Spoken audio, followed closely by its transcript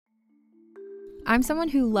I'm someone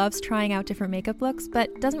who loves trying out different makeup looks,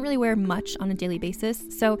 but doesn't really wear much on a daily basis,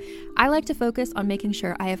 so I like to focus on making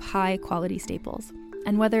sure I have high quality staples.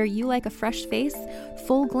 And whether you like a fresh face,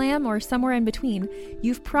 full glam, or somewhere in between,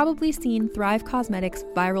 you've probably seen Thrive Causemetics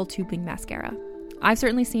Viral Tubing Mascara. I've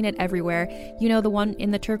certainly seen it everywhere. You know, the one in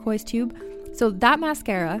the turquoise tube? So that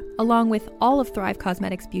mascara, along with all of Thrive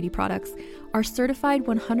Causemetics beauty products, are certified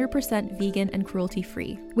 100% vegan and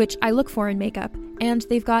cruelty-free, which I look for in makeup, and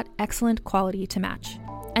they've got excellent quality to match.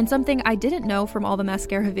 And something I didn't know from all the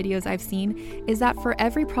mascara videos I've seen is that for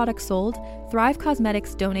every product sold, Thrive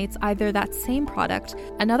Causemetics donates either that same product,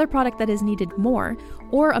 another product that is needed more,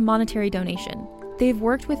 or a monetary donation. They've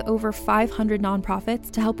worked with over 500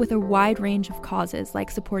 nonprofits to help with a wide range of causes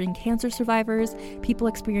like supporting cancer survivors, people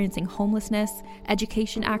experiencing homelessness,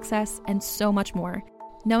 education access, and so much more.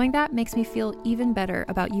 Knowing that makes me feel even better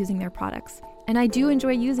about using their products. And I do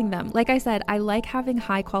enjoy using them. Like I said, I like having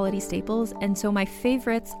high quality staples, and so my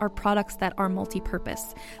favorites are products that are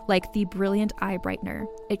multi-purpose, like the Brilliant Eye Brightener.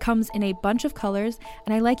 It comes in a bunch of colors,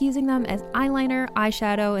 and I like using them as eyeliner,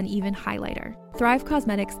 eyeshadow, and even highlighter. Thrive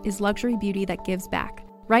Causemetics is luxury beauty that gives back.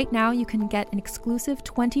 Right now, you can get an exclusive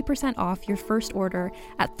 20% off your first order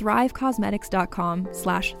at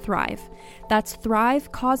thrivecausemetics.com/thrive. That's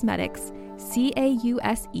Thrive Causemetics,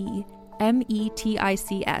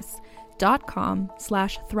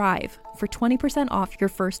 CAUSEMETICS.com/thrive for 20% off your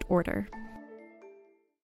first order.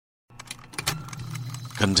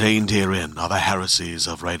 Contained herein are the heresies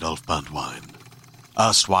of Radolf Burntwine,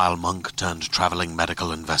 erstwhile monk turned traveling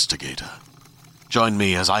medical investigator. Join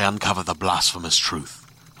me as I uncover the blasphemous truth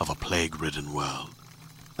of a plague-ridden world,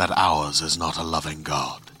 that ours is not a loving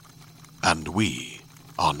God, and we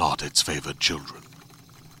are not its favored children.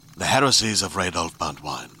 The Heresies of Radolf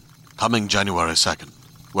Burntwine, coming January 2nd,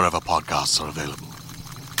 wherever podcasts are available.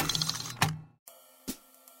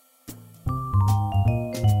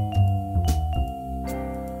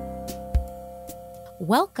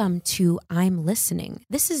 Welcome to I'm Listening.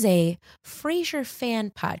 This is a Frasier fan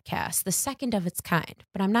podcast, the second of its kind,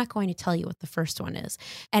 but I'm not going to tell you what the first one is.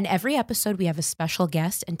 And every episode we have a special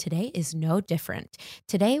guest, and today is no different.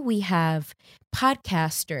 Today we have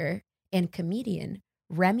podcaster and comedian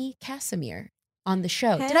Remy Casimir on the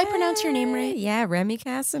show. Hey. Did I pronounce your name right? Yeah, Remy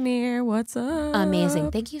Casimir. What's up? Amazing.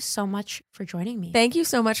 Thank you so much for joining me. Thank you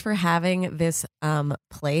so much for having this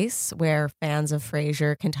place where fans of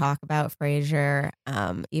Frasier can talk about Frasier,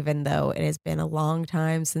 even though it has been a long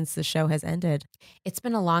time since the show has ended. It's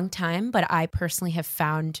been a long time, but I personally have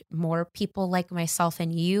found more people like myself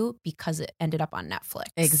and you because it ended up on Netflix.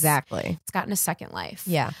 Exactly. It's gotten a second life.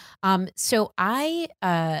 Yeah. So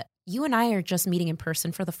you and I are just meeting in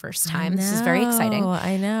person for the first time. This is very exciting.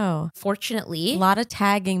 I know. Fortunately, A lot of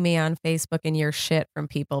tagging me on Facebook and your shit from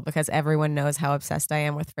people because everyone knows how obsessed I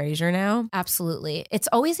am with Frasier now. absolutely. It's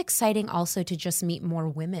always exciting also to just meet more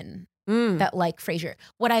women that like Frasier.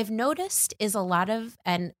 What I've noticed is a lot of,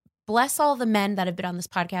 and bless all the men that have been on this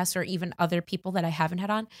podcast or even other people that I haven't had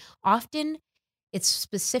on, often it's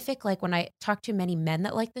specific. Like when I talk to many men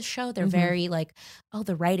that like this show, they're very like, oh,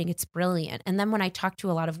 the writing, it's brilliant. And then when I talk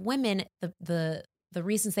to a lot of women, the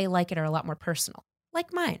reasons they like it are a lot more personal,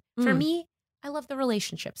 like mine. For me, I love the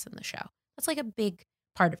relationships in the show. That's like a big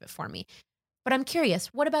part of it for me. But I'm curious,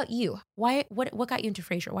 what about you? What got you into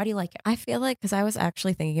Frasier? Why do you like it? I feel like, because I was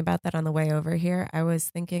actually thinking about that on the way over here, I was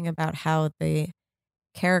thinking about how the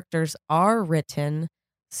characters are written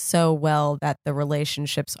so well that the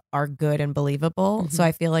relationships are good and believable. So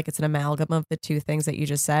I feel like it's an amalgam of the two things that you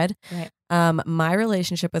just said. Right. My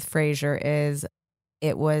relationship with Frasier is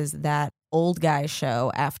it was that old guy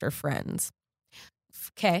show after Friends.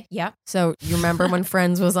 Okay. Yeah. So you remember when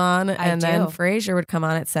Friends was on, and then do. Frasier would come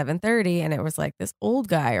on at 7:30, and it was like this old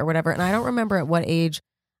guy or whatever. And I don't remember at what age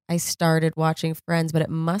I started watching Friends, but it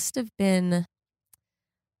must have been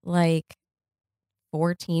like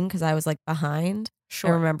 14 because I was like behind. I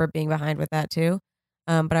remember being behind with that too.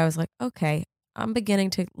 But I was like, okay, I'm beginning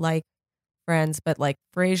to like Friends, but like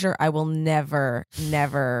Frasier, I will never.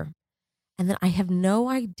 And then I have no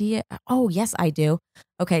idea. Oh, yes, I do.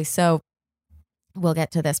 Okay, so we'll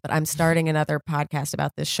get to this, but I'm starting another podcast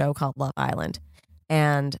about this show called Love Island.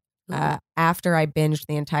 And after I binged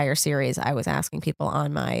the entire series, I was asking people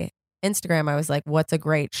on my Instagram, I was like, what's a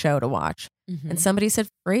great show to watch? And somebody said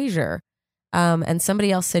Frasier. And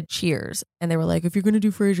somebody else said Cheers. And they were like, if you're going to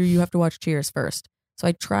do Frasier, you have to watch Cheers first. So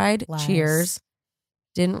I tried Cheers.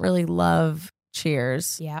 Didn't really love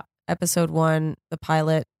Cheers. Yeah. Episode 1, the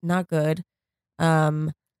pilot, not good.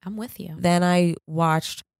 I'm with you. Then I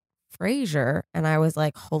watched Frasier and I was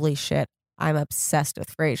like, holy shit, I'm obsessed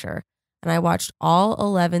with Frasier. and I watched all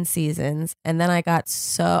 11 seasons. And then I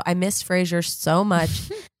missed Frasier so much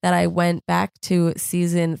that I went back to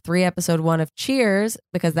season 3, episode 1 of Cheers,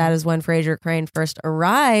 because that is when Frasier Crane first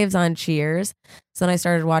arrives on Cheers. So then I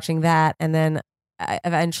started watching that. And then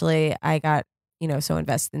eventually I got, so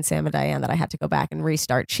invested in Sam and Diane that I had to go back and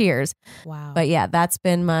restart Cheers. Wow. But yeah, that's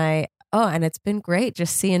been and it's been great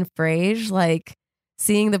just seeing Frasier, like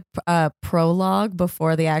seeing the prologue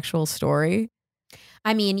before the actual story.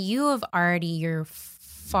 I mean, you're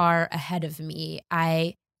far ahead of me.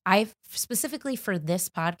 I specifically for this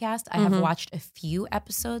podcast, I have watched a few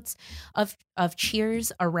episodes of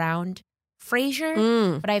Cheers around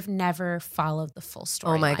Frasier, but I've never followed the full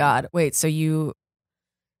story. Oh my God. Wait, so you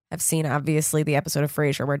have seen obviously the episode of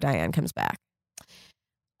Frasier where Diane comes back?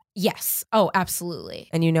 Yes. Oh, absolutely.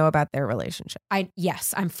 And you know about their relationship?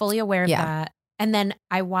 Yes, I'm fully aware of that. And then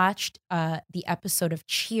I watched the episode of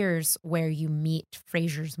Cheers where you meet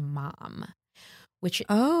Frasier's mom, which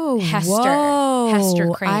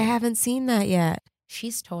Hester Crane. I haven't seen that yet.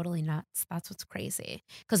 She's totally nuts. That's what's crazy.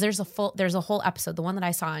 Because there's a whole episode. The one that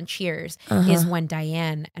I saw on Cheers is when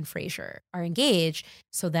Diane and Frasier are engaged.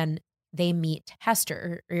 So then they meet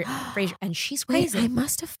Hester or Frasier, and she's crazy. Wait, I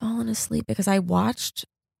must have fallen asleep because I watched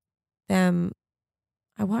them.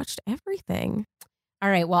 I watched everything. All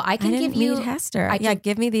right. Well, I can give you meet Hester.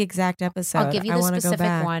 Give me the exact episode. I'll give you the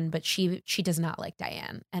specific one, but she does not like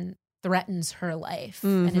Diane and threatens her life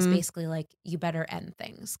and is basically like, you better end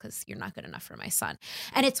things because you're not good enough for my son.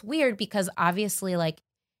 And it's weird because obviously, like,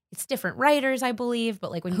 it's different writers, I believe,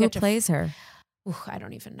 but like when you Who get to plays her? I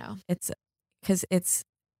don't even know. It's because it's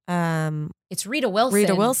Rita Wilson.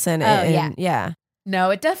 Rita Wilson. Yeah.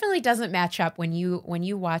 No, it definitely doesn't match up when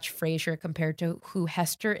you watch Frasier compared to who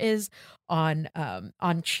Hester is on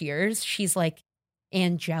Cheers. She's like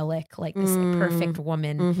angelic, like this perfect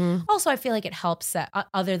woman. Also, I feel like it helps that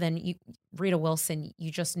other than Rita Wilson,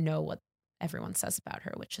 you just know what everyone says about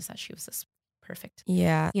her, which is that she was this perfect.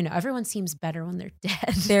 Yeah. Everyone seems better when they're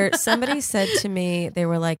dead. Somebody said to me, they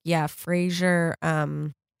were like, yeah, Frasier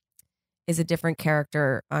is a different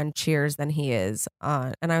character on Cheers than he is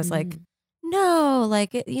on. And I was like, no,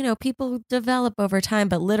 like, people develop over time,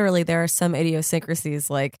 but literally there are some idiosyncrasies.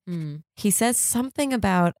 Like he says something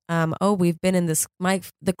about, we've been in this,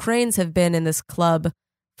 the Cranes have been in this club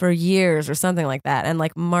for years or something like that. And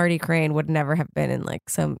like Marty Crane would never have been in like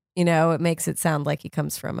some, it makes it sound like he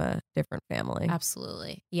comes from a different family.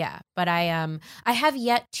 Absolutely. Yeah. But I have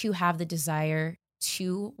yet to have the desire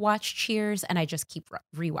to watch Cheers, and I just keep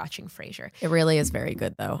rewatching Frasier. It really is very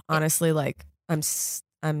good though. Honestly, like I'm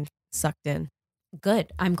sucked in.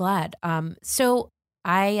 Good. I'm glad. So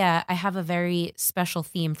I have a very special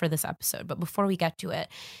theme for this episode, but before we get to it,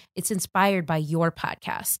 it's inspired by your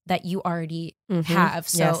podcast that you already have.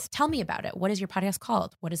 So tell me about it. What is your podcast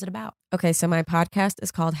called? What is it about? Okay, so my podcast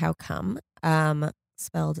is called How Come,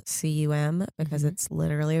 spelled C-U-M because it's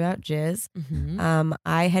literally about jizz.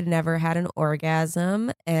 I had never had an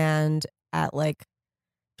orgasm, and at like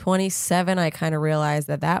 27, I kind of realized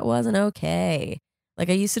that wasn't okay. Like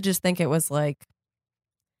I used to just think it was like,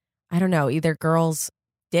 I don't know, either girls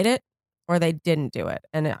did it or they didn't do it.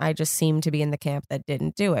 And I just seemed to be in the camp that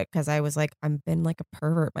didn't do it because I was like, I've been like a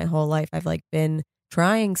pervert my whole life. I've like been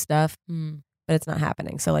trying stuff, but it's not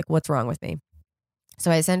happening. So like, what's wrong with me? So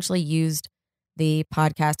I essentially used the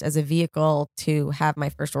podcast as a vehicle to have my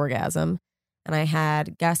first orgasm. And I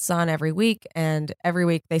had guests on every week, and every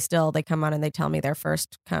week they come on and they tell me their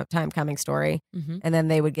first time coming story. And then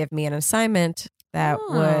they would give me an assignment that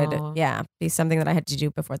would, be something that I had to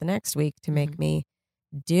do before the next week to make me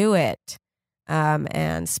do it.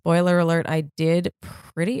 And spoiler alert, I did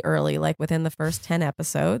pretty early, like within the first 10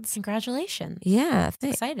 episodes. Congratulations. Yeah.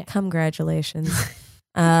 Exciting. Congratulations.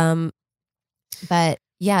 But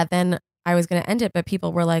yeah, then I was going to end it, but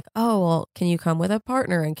people were like, oh, well, can you come with a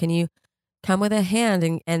partner? And can you come with a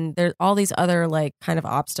hand? And there's all these other like kind of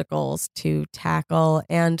obstacles to tackle,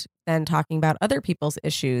 and then talking about other people's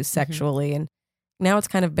issues sexually. And now it's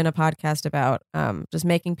kind of been a podcast about just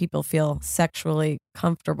making people feel sexually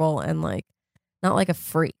comfortable and like not like a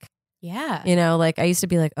freak. Yeah. Like I used to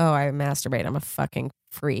be like, oh, I masturbate. I'm a fucking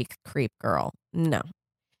freak, creep girl. No.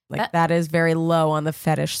 Like that is very low on the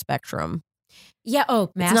fetish spectrum. Yeah. Oh,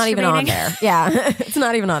 it's not even on there. Yeah. It's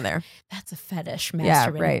not even on there. That's a fetish, masturbating. Yeah,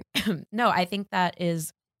 right. No, I think that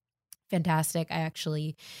is fantastic. I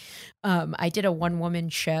actually, I did a one-woman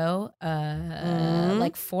show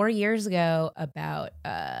like 4 years ago about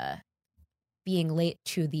being late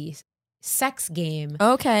to the sex game.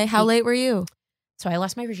 Okay. How late were you? So I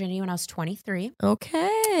lost my virginity when I was 23.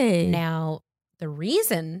 Okay. Now, the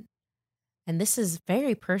reason and this is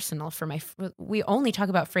very personal for we only talk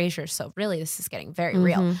about Frasier, so really this is getting very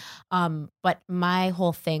real. But my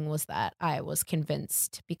whole thing was that I was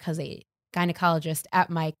convinced because a gynecologist at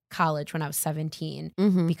my college when I was 17,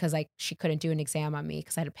 because she couldn't do an exam on me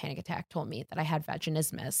because I had a panic attack, told me that I had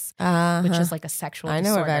vaginismus, which is like a sexual disorder. I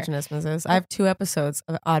know what vaginismus is. I have 2 episodes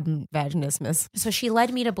of odd vaginismus. So she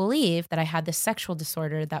led me to believe that I had this sexual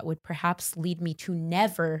disorder that would perhaps lead me to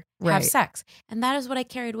never have sex. And that is what I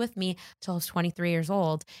carried with me till I was 23 years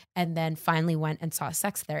old, and then finally went and saw a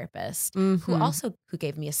sex therapist who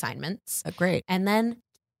gave me assignments. Great. And then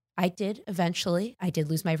I did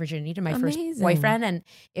lose my virginity to my first boyfriend. And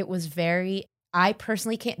it was I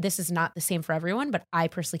personally this is not the same for everyone, but I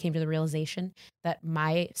personally came to the realization that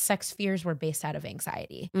my sex fears were based out of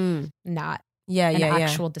anxiety, not an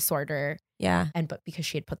actual disorder. Yeah. But because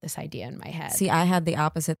she had put this idea in my head. See, I had the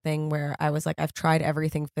opposite thing where I was like, I've tried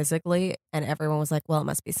everything physically, and everyone was like, well, it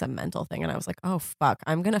must be some mental thing. And I was like, oh, fuck,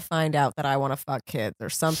 I'm going to find out that I want to fuck kids or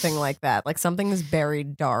something like that. Like something is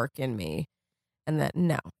buried dark in me. And that,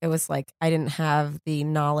 no, it was like, I didn't have the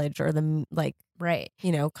knowledge or the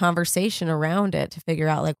conversation around it to figure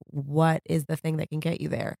out like, what is the thing that can get you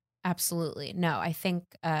there? Absolutely. No, I think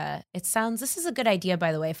this is a good idea,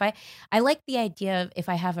 by the way. I like the idea of if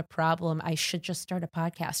I have a problem, I should just start a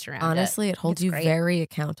podcast around it. Honestly, it holds you very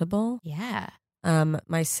accountable. Yeah.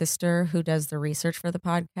 My sister who does the research for the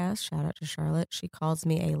podcast, shout out to Charlotte, she calls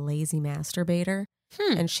me a lazy masturbator.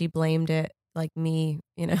 And she blamed it like me,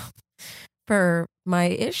 for my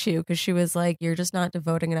issue, because she was like, you're just not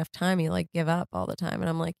devoting enough time. You like give up all the time. And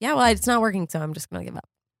I'm like, yeah, well, it's not working, so I'm just going to give up.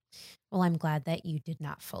 Well, I'm glad that you did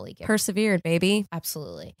not fully give up. Persevered, baby.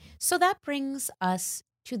 Absolutely. So that brings us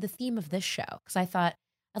to the theme of this show, because I thought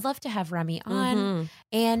I'd love to have Remy on.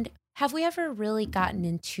 And have we ever really gotten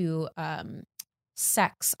into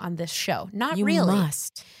sex on this show? Not you really.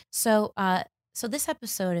 Must. So this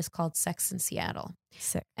episode is called Sex in Seattle.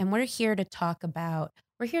 Sick. And we're here to talk about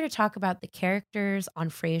the characters on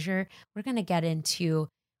Frasier. We're going to get into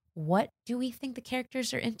what do we think the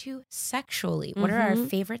characters are into sexually? What are our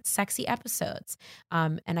favorite sexy episodes?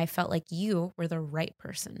 And I felt like you were the right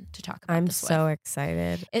person to talk about this with. I'm so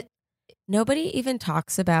excited. Nobody even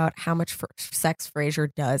talks about how much sex Frasier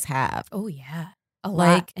does have. Oh, yeah. A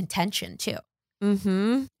lot. And tension, too.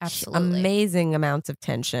 Absolutely. Amazing amounts of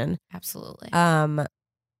tension. Absolutely.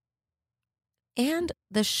 And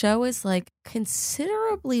the show is like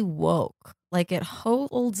considerably woke. Like it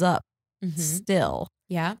holds up still.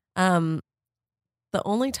 Yeah. The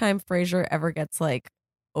only time Frasier ever gets like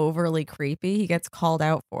overly creepy, he gets called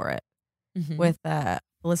out for it with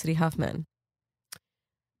Felicity Huffman.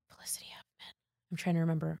 I'm trying to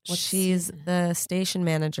remember. She's the station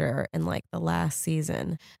manager in like the last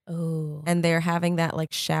season. Oh. And they're having that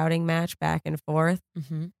like shouting match back and forth.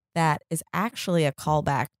 That is actually a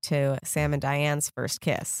callback to Sam and Diane's first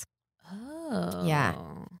kiss. Oh. Yeah.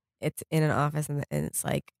 It's in an office and it's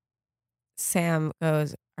like Sam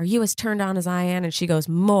goes, "Are you as turned on as I am?" And she goes,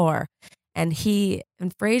 "More." And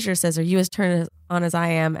Frasier says, "Are you as turned on as I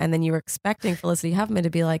am?" And then you were expecting Felicity Huffman to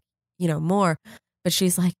be like, more. But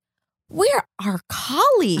she's like, "We're our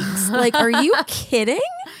colleagues." Like, are you kidding?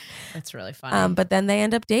 That's really funny. But then they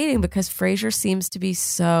end up dating because Frasier seems to be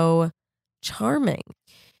so charming.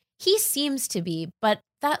 He seems to be, but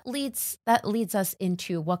that leads us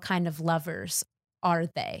into what kind of lovers are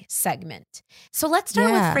they segment. So let's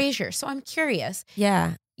start with Frasier. So I'm curious.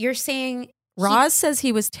 Yeah. You're saying Roz says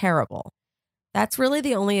he was terrible. That's really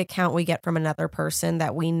the only account we get from another person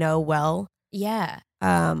that we know well. Yeah.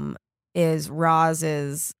 Is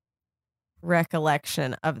Roz's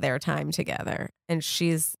recollection of their time together. And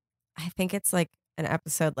I think it's like an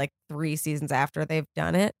episode like 3 seasons after they've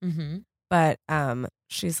done it. But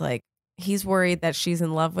she's like, he's worried that she's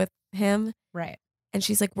in love with him. Right. And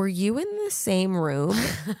she's like, were you in the same room?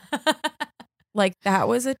 Like, that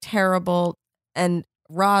was a terrible. And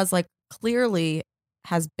Roz like clearly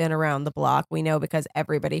has been around the block. We know because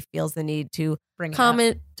everybody feels the need to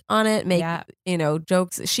comment on it, make,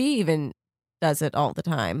 jokes. She even does it all the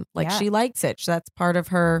time. Like, she likes it. That's part of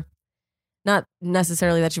her. Not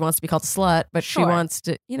necessarily that she wants to be called a slut, but she wants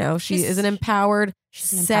to, she is an empowered,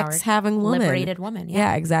 sex-having woman. Liberated woman.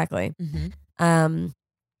 Yeah, exactly. And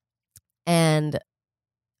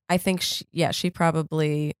I think she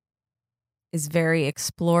probably is very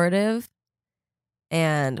explorative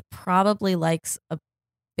and probably likes a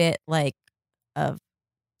bit like of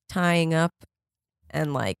tying up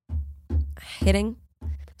and like hitting.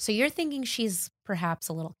 So you're thinking she's perhaps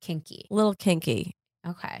a little kinky.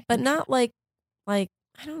 Okay. But not like I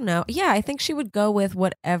don't know. Yeah, I think she would go with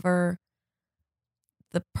whatever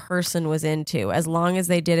the person was into, as long as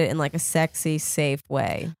they did it in like a sexy, safe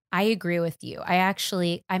way. I agree with you.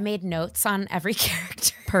 I made notes on every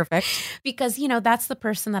character. Perfect. Because, that's the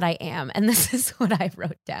person that I am. And this is what I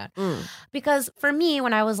wrote down. Because for me,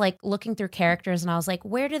 when I was like looking through characters and I was like,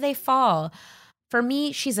 where do they fall? For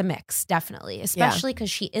me, she's a mix, definitely, especially because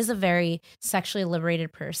she is a very sexually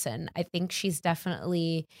liberated person. I think she's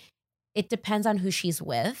definitely, it depends on who she's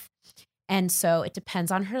with. And so it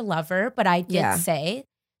depends on her lover. But I did say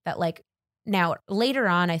that like now later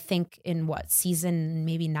on, I think in season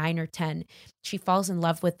maybe 9 or 10, she falls in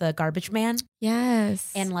love with the garbage man.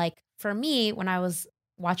 Yes. And like for me, when I was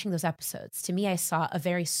watching those episodes, to me, I saw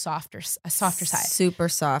a softer side. Super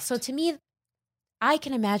soft. So to me, I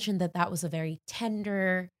can imagine that was a very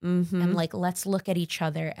tender and like, let's look at each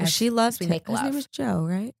other as she loves we make love. His name was Joe,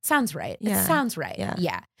 right? Sounds right. Yeah. It sounds right.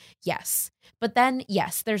 Yeah. Yes. But then,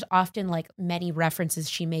 yes, there's often like many references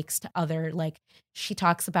she makes to other, like she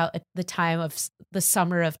talks about the time of the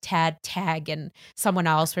summer of Tag and someone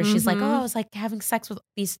else where she's like, oh, I was like having sex with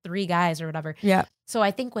these 3 guys or whatever. Yeah. So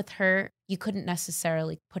I think with her, you couldn't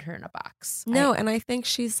necessarily put her in a box. No. And I think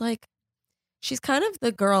she's kind of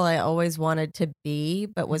the girl I always wanted to be,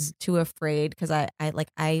 but was too afraid because I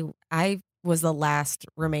was the last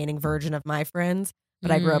remaining virgin of my friends,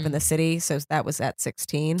 but I grew up in the city. So that was at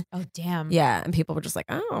 16. Oh, damn. Yeah. And people were just like,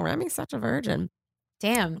 oh, Remy's such a virgin.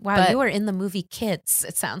 Damn. Wow. But you were in the movie Kids,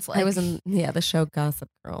 it sounds like. I was in, the show Gossip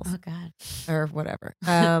Girls. Oh, God. Or whatever.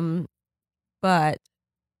 But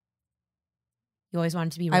you always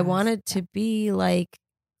wanted to be Roz. I wanted to be like,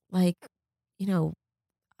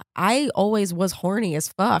 I always was horny as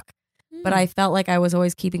fuck, but I felt like I was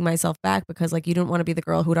always keeping myself back because like you didn't want to be the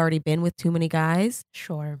girl who'd already been with too many guys.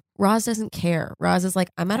 Sure. Roz doesn't care. Roz is like,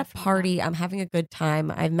 I'm at a party. I'm having a good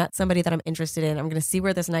time. I've met somebody that I'm interested in. I'm going to see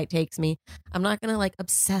where this night takes me. I'm not going to like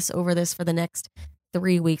obsess over this for the next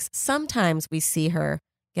 3 weeks. Sometimes we see her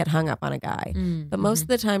get hung up on a guy, but most of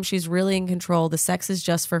the time she's really in control. The sex is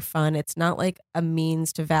just for fun. It's not like a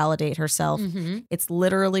means to validate herself. It's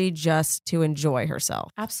literally just to enjoy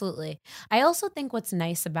herself. Absolutely. I also think what's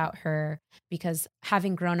nice about her, because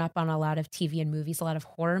having grown up on a lot of TV and movies, a lot of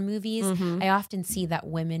horror movies, I often see that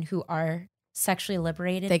women who are sexually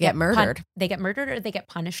liberated, they get murdered. They get murdered or they get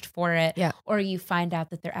punished for it. Yeah. Or you find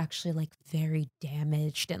out that they're actually like very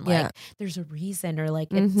damaged and like there's a reason, or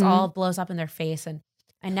like it's all blows up in their face. And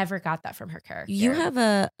I never got that from her character. You have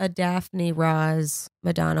a Daphne Roz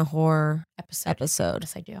Madonna horror episode.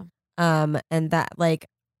 Yes, I do. And that, like,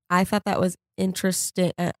 I thought that was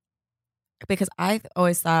interesting because I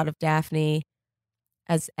always thought of Daphne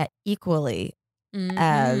as equally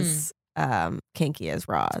as kinky as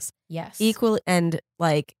Roz. Yes. Equally, and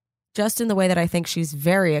like just in the way that I think she's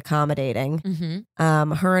very accommodating.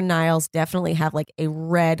 Her and Niles definitely have like a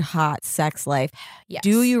red hot sex life. Yes.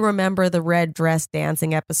 Do you remember the red dress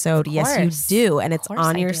dancing episode? Yes, you do. And it's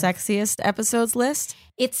on your sexiest episodes list.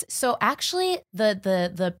 It's so actually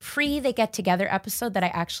the pre they get together episode that I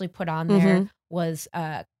actually put on there was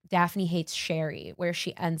Daphne Hates Sherry, where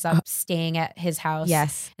she ends up staying at his house.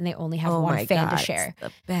 Yes. And they only have one fan to share.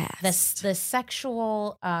 It's the best. The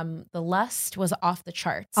sexual, the lust was off the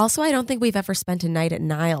charts. Also, I don't think we've ever spent a night at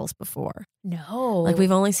Niles before. No. Like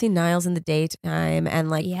we've only seen Niles in the daytime and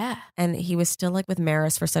like, and he was still like with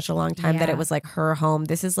Maris for such a long time that it was like her home.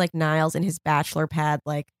 This is like Niles in his bachelor pad,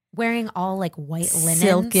 like wearing all like white linen,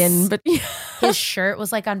 silken, but his shirt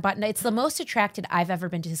was like unbuttoned. It's the most attracted I've ever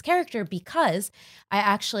been to his character, because I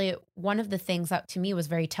actually, one of the things that to me was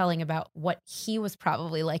very telling about what he was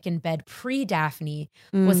probably like in bed pre-Daphne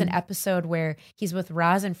was an episode where he's with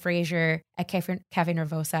Roz and Frasier at Cafe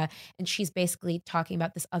Nervosa, and she's basically talking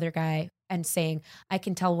about this other guy and saying, I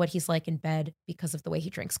can tell what he's like in bed because of the way he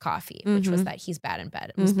drinks coffee, which was that he's bad in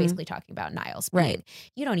bed. It was basically talking about Niles. Right.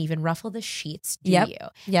 You don't even ruffle the sheets, do you?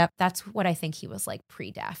 Yep. That's what I think he was like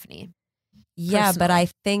pre-Daphne. Yeah, personally. but I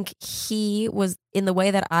think he was, in the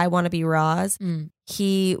way that I want to be Roz,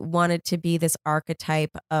 he wanted to be this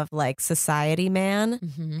archetype of like society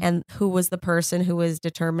man. And who was the person who was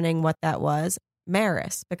determining what that was?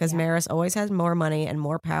 Maris, because Maris always has more money and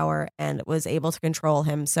more power and was able to control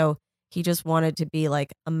him. So he just wanted to be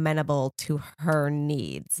like amenable to her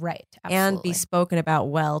needs. Right. Absolutely. And be spoken about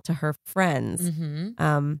well to her friends.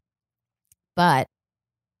 But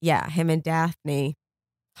yeah, him and Daphne,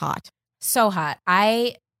 hot. So hot.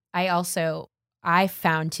 I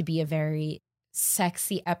found to be a very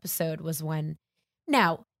sexy episode was when,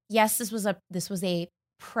 now, yes, this was a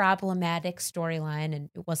problematic storyline and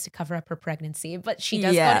it was to cover up her pregnancy, but she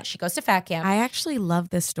does she goes to fat camp. I actually love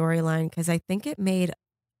this storyline because I think it made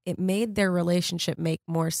their relationship make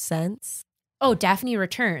more sense. Oh, Daphne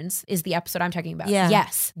Returns is the episode I'm talking about. Yeah.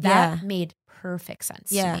 Yes, that Yeah. made perfect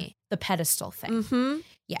sense Yeah. to me. The pedestal thing. Mm-hmm.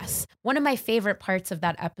 Yes. One of my favorite parts of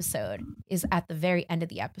that episode is at the very end of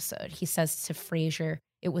the episode. He says to Frasier,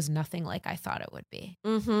 "It was nothing like I thought it would be."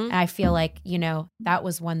 Mm-hmm. And I feel like, that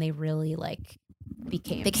was when they really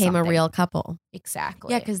became a something. real couple.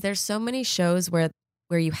 Exactly. Yeah, because there's so many shows where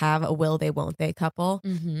you have a will they won't they couple,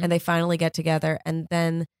 Mhm. and they finally get together, and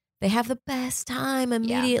then they have the best time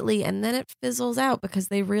immediately, and then it fizzles out because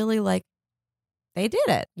they really they did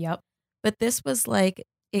it. Yep. But this was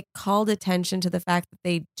it called attention to the fact that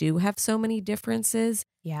they do have so many differences,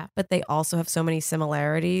 Yeah. but they also have so many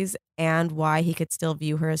similarities, and why he could still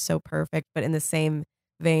view her as so perfect. But in the same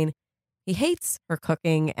vein, he hates her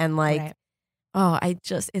cooking and Right.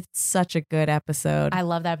 it's such a good episode. I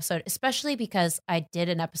love that episode, especially because I did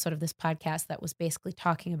an episode of this podcast that was basically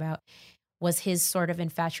talking about, was his sort of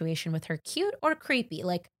infatuation with her cute or creepy?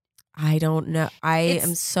 I don't know. I It's-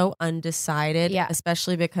 am so undecided, Yeah.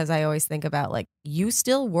 especially because I always think about you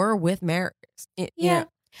still were with Maris. Yeah.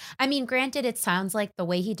 I mean, granted, it sounds like the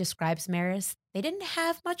way he describes Maris, they didn't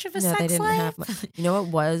have much of a No, sex they didn't life. have much. You know, it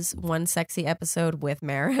was one sexy episode with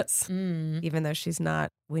Maris, Mm. even though she's not,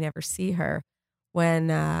 we never see her, when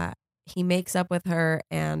he makes up with her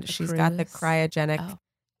and The she's got the cruise. cryogenic Oh.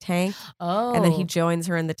 tank. Oh. And then he joins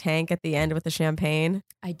her in the tank at the end with the champagne.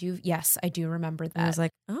 I do. Yes, I do remember that. And I was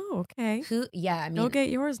like, oh, okay. I mean, Go get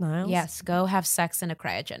yours, Niles. yes, go have sex in a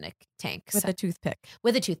cryogenic tank With a toothpick.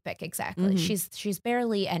 with a toothpick. Exactly. Mhm. She's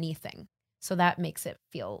barely anything, so that makes it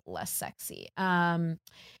feel less sexy.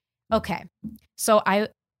 Okay, so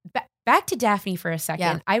back to Daphne for a second.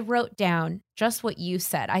 Yeah. I wrote down just what you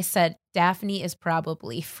said. I said Daphne is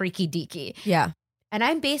probably freaky deaky. Yeah. And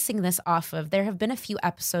I'm basing this off of, there have been a few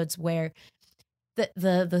episodes where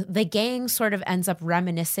the gang sort of ends up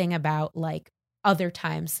reminiscing about other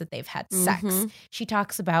times that they've had sex. Mhm. She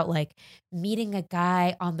talks about meeting a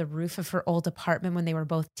guy on the roof of her old apartment when they were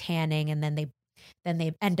both tanning, and then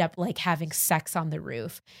they end up having sex on the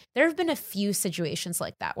roof. There have been a few situations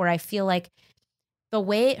like that where I feel like the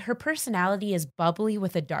way her personality is bubbly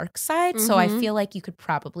with a dark side. So I Mhm. feel like you could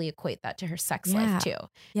probably equate that to her sex Yeah. life too.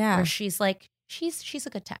 Yeah. Where she's she's a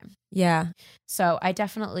good time. Yeah. So I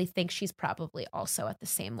definitely think she's probably also at the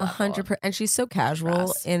same level. 100%. And she's so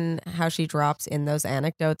casual us. in how she drops in those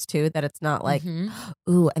anecdotes too, that it's not Mhm.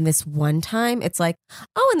 ooh, and this one time, it's and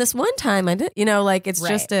this one time I did, it's Right.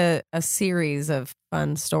 just a series of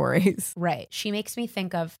fun stories. Right. She makes me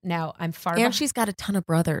think of, now I'm far And behind. she's got a ton of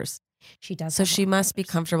brothers. She does. So have a she lot of must be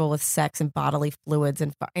brothers. comfortable with sex and bodily fluids,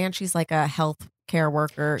 and she's like a health care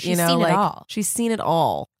worker. She's seen it all. She's seen it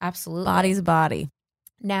all. Absolutely. Body's a body.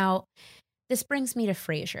 Now, this brings me to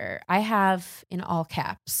Frasier. I have in all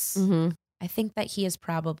caps. Mm-hmm. I think that he is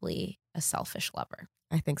probably a selfish lover,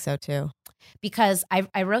 I think so too. because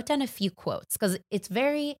I wrote down a few quotes, because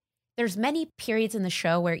there's many periods in the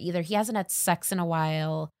show where either he hasn't had sex in a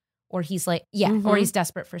while, or he's or Mhm. he's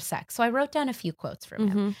desperate for sex. So I wrote down a few quotes from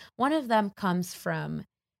him. Mm-hmm. One of them comes from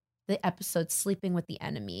the episode Sleeping with the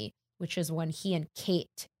Enemy, which is when he and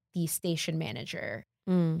Kate, the station manager,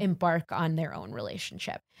 Mm. embark on their own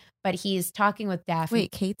relationship. But he's talking with Daphne.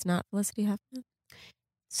 Wait, Kate's not Felicity Huffman?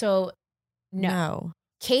 So no.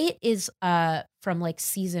 Kate is from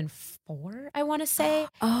season 4, I want to say,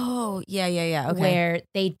 Oh, yeah. Okay. where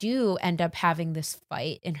they do end up having this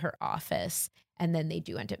fight in her office, and then they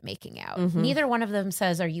do end up making out. Mhm. Neither one of them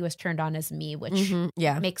says, "Are you as turned on as me?" Which Mhm.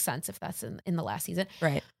 Yeah. makes sense if that's in the last season.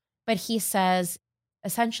 Right. But he says,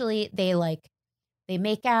 essentially, they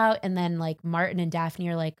make out, and then Martin and Daphne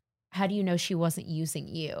are like, "How do you know she wasn't using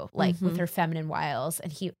you?" With Mhm. her feminine wiles.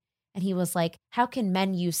 And he was like, "How can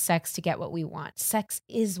men use sex to get what we want? Sex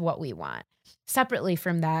is what we want." Separately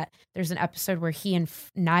from that, there's an episode where he and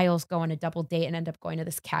Niles go on a double date and end up going to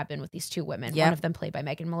this cabin with these two women. Yep. One of them played by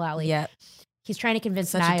Megan Mullally. Yeah. He's trying to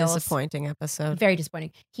convince Such Niles. a disappointing episode. Very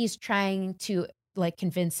disappointing. He's trying to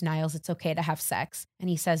convince Niles it's okay to have sex. And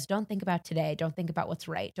he says, "Don't think about today. Don't think about what's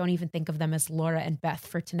right. Don't even think of them as Laura and Beth.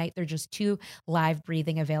 For tonight, they're just two live,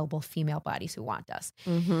 breathing, available female bodies who want us."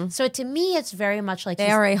 Mm-hmm. So to me, it's very much like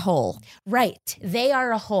They are a whole. right. They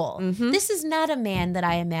are a whole. Mhm. This is not a man that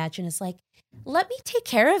I imagine is let me take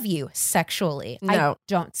care of you sexually. I No.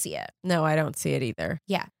 don't see it. No, I don't see it either.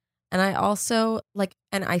 Yeah. And I also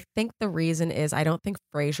and I think the reason is I don't think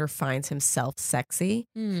Frasier finds himself sexy.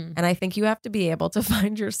 Hmm. And I think you have to be able to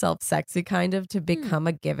find yourself sexy kind of to become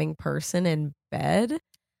a giving person in bed.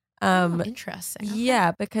 Interesting. Okay.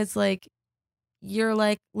 Yeah, because you're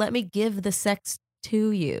let me give the sex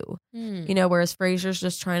to you. Hmm. Whereas Frasier's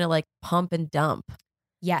just trying to pump and dump.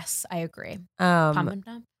 Yes, I agree. Pump and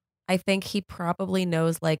dump. I think he probably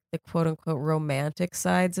knows like the quote unquote romantic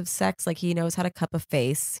sides of sex. Like he knows how to cup a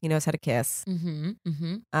face. He knows how to kiss. Mm-hmm.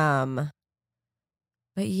 Mm-hmm.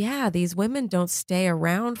 But yeah, these women don't stay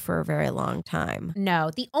around for a very long time.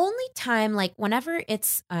 No, the only time, like whenever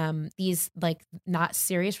it's these like not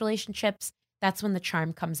serious relationships, that's when the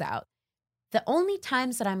charm comes out. The only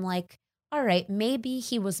times that I'm like, all right, maybe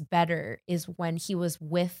he was better is when he was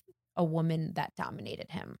with a woman that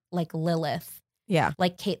dominated him, like Lilith, Yeah.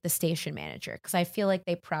 like Kate, the station manager, because I feel like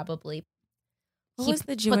they probably What he was the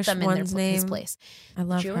put Jewish them in one's their, his name? place. I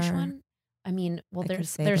love Jewish her. one. I mean, well, I could there's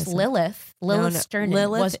say there's this. Lilith. Lilith No, Sternin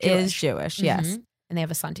Lilith was is Jewish. Jewish, yes. Mhm. And they have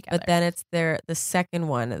a son together. But then it's the second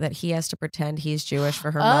one that he has to pretend he's Jewish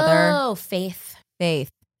for her mother. Oh, Faith. Faith.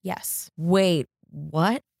 Yes. Wait,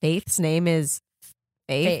 what? Faith's name is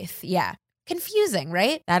Faith? Faith. Yeah. Confusing,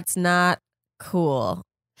 right? That's not cool.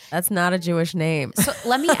 That's not a Jewish name. So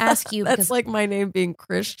let me ask you, That's because like my name being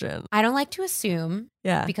Christian. I don't like to assume,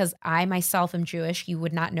 Yeah. because I myself am Jewish. You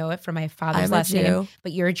would not know it from my father's I'm a last name, Jew.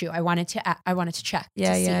 but you're a Jew. I wanted to check. Yeah,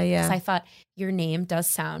 to see, yeah, yeah. Because I thought your name does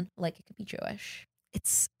sound like it could be Jewish.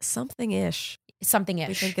 It's something-ish. Something I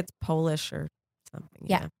ish. think it's Polish or something.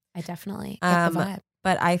 Yeah. I definitely get the vibe.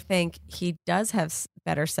 But I think he does have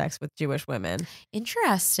better sex with Jewish women.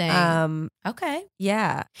 Interesting. Okay.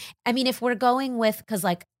 Yeah. I mean, if we're going with, because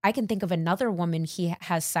like I can think of another woman he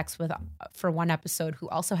has sex with for one episode who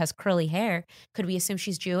also has curly hair. Could we assume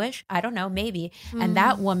she's Jewish? I don't know, maybe. And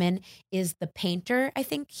that woman is the painter, I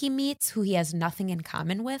think he meets, who he has nothing in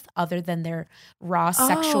common with other than their raw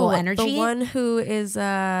sexual energy. The one who is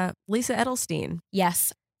Lisa Edelstein.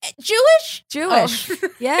 Yes. Jewish? Jewish. Oh.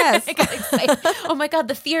 Yes. I got excited. Oh my God,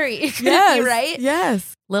 the theory. Yes. Right?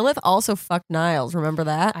 Yes. Lilith also fucked Niles. Remember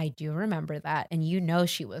that? I do remember that. And you know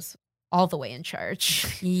she was all the way in charge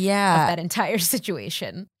of Yeah. that entire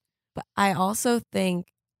situation. But I also think,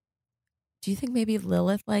 do you think maybe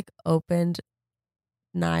Lilith like opened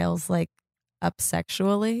Niles like up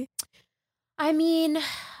sexually? I mean,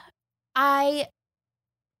 I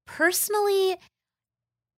personally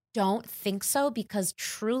don't think so, because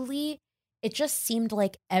truly it just seemed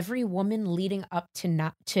like every woman leading up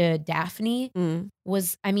to Daphne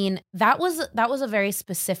was, I mean, that was a very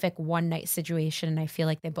specific one night situation, and I feel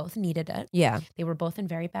like they both needed it. Yeah. They were both in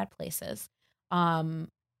very bad places.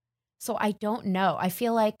 So I don't know. I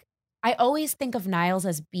feel like I always think of Niles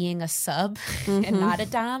as being a sub and not a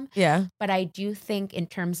dom. Yeah. But I do think in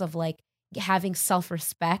terms of like having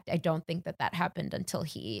self-respect, I don't think that happened until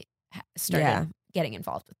he started getting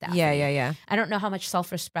involved with Daphne. Yeah. I don't know how much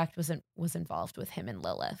self-respect was involved with him and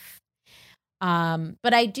Lilith.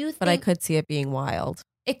 But I do think. But I could see it being wild.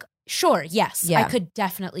 Sure, yes. Yeah. I could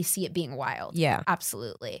definitely see it being wild. Yeah.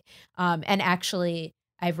 Absolutely. And actually,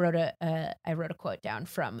 I wrote a quote down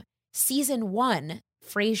from season 1.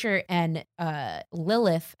 Frasier and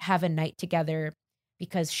Lilith have a night together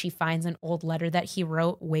because she finds an old letter that he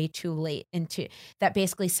wrote way too late into that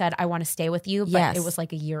basically said, I want to stay with you. But it was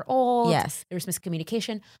like a year old. Yes. There was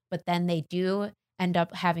miscommunication. But then they do end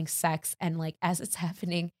up having sex. And like, as it's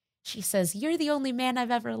happening, she says, you're the only man I've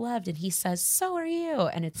ever loved. And he says, so are you.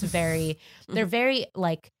 And it's they're very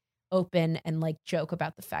like open and like joke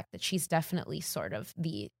about the fact that she's definitely sort of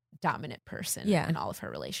the dominant person in all of her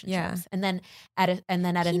relationships. Yeah. And then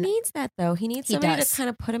he needs that though. He needs somebody to kind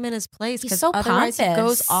of put him in his place. He's so otherwise pompous. It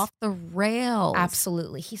goes off the rails.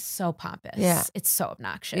 Absolutely. He's so pompous. Yeah. It's so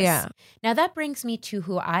obnoxious. Yeah. Now that brings me to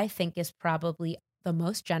who I think is probably the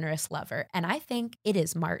most generous lover. And I think it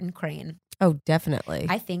is Martin Crane. Oh, definitely.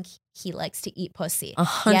 I think he likes to eat pussy.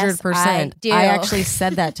 100%. I do. I actually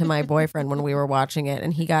said that to my boyfriend when we were watching it,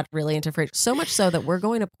 and he got really into Frasier. So much so that we're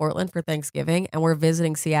going to Portland for Thanksgiving, and we're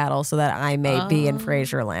visiting Seattle so that I may be in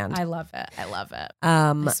Frasierland. I love it.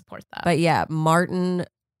 I support that. But yeah, Martin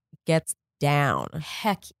gets down.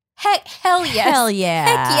 Hell yes. Hell yeah.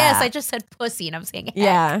 Heck yes. I just said pussy and I'm saying heck.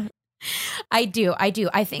 Yeah. I do.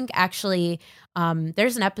 I think actually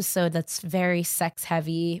there's an episode that's very sex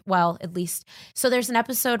heavy. Well, at least. So there's an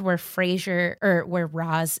episode where where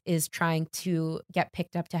Roz is trying to get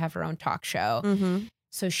picked up to have her own talk show. Mm-hmm.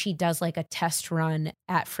 So she does like a test run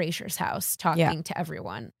at Frasier's house talking to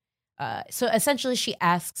everyone. So essentially she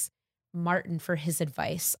asks Martin for his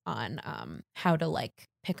advice on how to like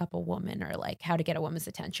pick up a woman or like how to get a woman's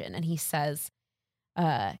attention. And he says,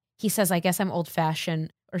 I guess I'm old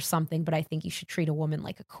fashioned or something, but I think you should treat a woman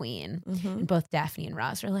like a queen. Mm-hmm. And both Daphne and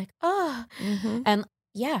Roz are like, oh. Mm-hmm. And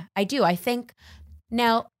yeah, I do. I think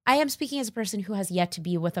now I am speaking as a person who has yet to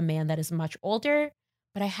be with a man that is much older,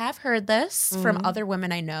 but I have heard this from other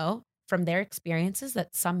women I know from their experiences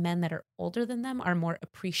that some men that are older than them are more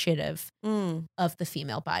appreciative of the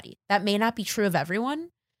female body. That may not be true of everyone,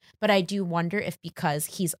 But I do wonder if because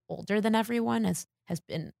he's older than everyone has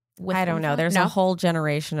been with I them don't know. for- There's no? a whole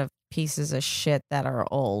generation of pieces of shit that are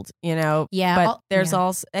old, you know? Yeah, But I'll- there's yeah.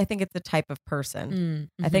 also, I think it's the type of person.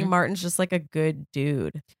 Mm, I think mhm. Martin's just like a good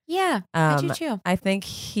dude. Yeah, I do too. I think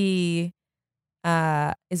he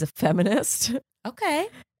is a feminist, Okay.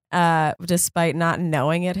 despite not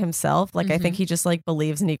knowing it himself. Like, I think Mhm. he just like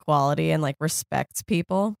believes in equality and like respects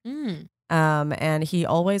people. Mm. And he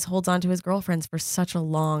always holds on to his girlfriends for such a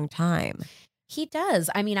long time. He does.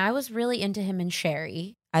 I mean, I was really into him and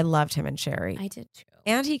Sherry. I loved him and Sherry. I did too.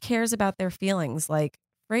 And he cares about their feelings. Like,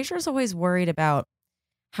 Frasier's always worried about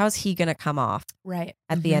how's he going to come off Right.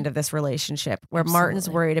 at the end of this relationship, where Martin's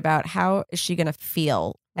Absolutely. worried about how is she going to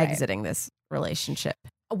feel Right. exiting this relationship.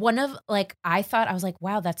 One of like I thought I was like,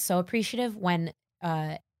 wow, that's so appreciative when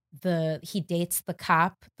he dates the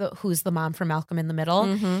cop who's the mom from Malcolm in the Middle,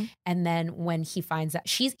 Mhm. and then when he finds out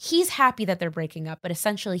he's happy that they're breaking up, but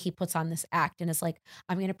essentially he puts on this act and is like,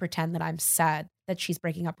 I'm going to pretend that I'm sad that she's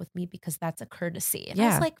breaking up with me because that's a courtesy. And I Yeah.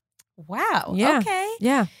 was like, wow, Yeah. okay.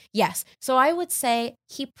 Yeah. Yes. So I would say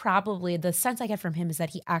the sense I get from him is that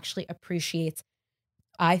he actually appreciates,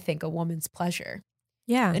 I think, a woman's pleasure.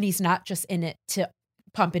 Yeah. And he's not just in it to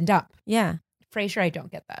pump and dump. Yeah. Frasier, I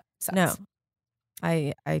don't get that sense. No.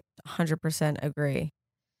 I 100% agree.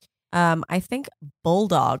 I think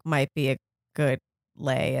Bulldog might be a good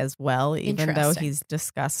lay as well, even though Interesting. he's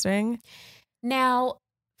disgusting. Now,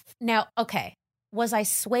 okay. Was I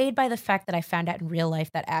swayed by the fact that I found out in real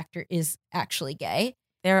life that actor is actually gay?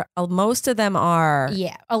 Most of them are.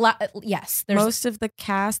 Yeah, a lot. Yes, there's Most of the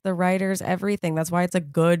cast, the writers, everything. That's why it's a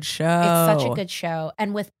good show. It's such a good show.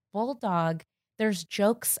 And with Bulldog, there's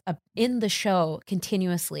jokes in the show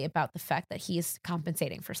continuously about the fact that he's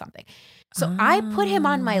compensating for something. So I put him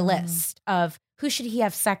on my list of who should he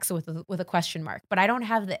have sex with a question mark. But I don't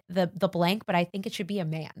have the blank, but I think it should be a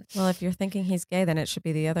man. Well, if you're thinking he's gay, then it should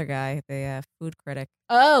be the other guy, the food critic.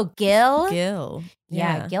 Oh, Gil? Gil.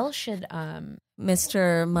 Yeah, Gil should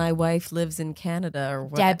Mr. My wife lives in Canada or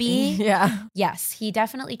what? Debbie? Yeah. Yes, he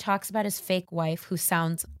definitely talks about his fake wife who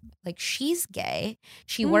sounds like she's gay.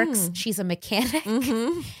 She works, she's a mechanic.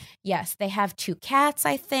 Mhm. Yes, they have 2 cats,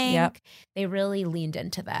 I think. Yep. They really leaned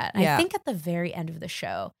into that. Yeah. I think at the very end of the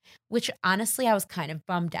show, which honestly I was kind of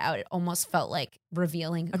bummed out. It almost felt like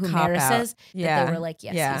revealing A who cop Maris out. is. Yeah. That they were like,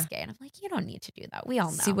 yes, Yeah. he's gay. And I'm like, you don't need to do that. We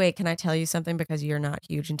all know. See, wait, can I tell you something because you're not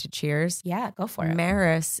huge into Cheers? Yeah, go for it.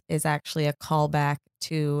 Maris is actually a callback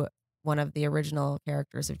to one of the original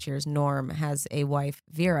characters of Cheers. Norm has a wife,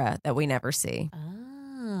 Vera, that we never see.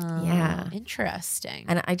 Oh, Yeah. interesting.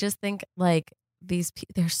 And I just think like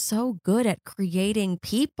they're so good at creating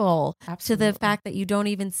people to Absolutely. the fact that you don't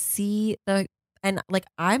even see and like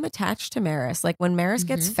I'm attached to Maris. Like when Maris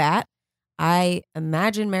gets fat, I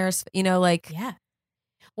imagine Maris, like Yeah.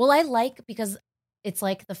 Well, I like because it's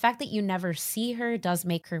like the fact that you never see her does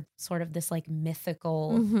make her sort of this like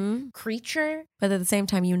mythical Mhm. creature. But at the same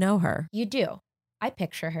time, you know her. You do. I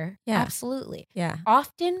picture her. Yeah. Absolutely. Yeah.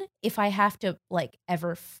 Often, if I have to like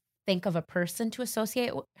ever think of a person to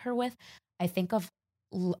associate her with, I think of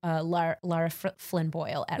Lara Flynn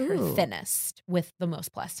Boyle at her Ooh. thinnest with the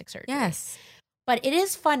most plastic surgery. Yes. But it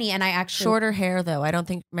is funny, and I actually Shorter hair, though. I don't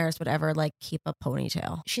think Maris would ever like keep a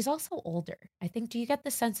ponytail. She's also older. I think. Do you get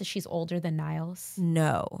the sense that she's older than Niles?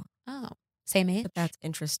 No. Oh, same age. But that's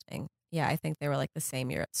interesting. Yeah, I think they were like the same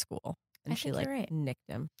year at school. And I she think like you're right. nicked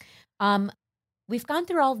him. We've gone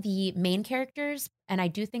through all the main characters, and I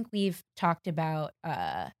do think we've talked about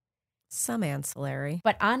Some ancillary.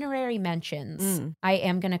 but honorary mentions. Mm. I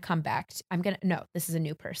am gonna come back. No, this is a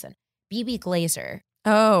new person. BB Glazer.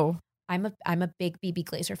 Oh, I'm a big BB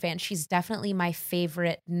Glazer fan. She's definitely my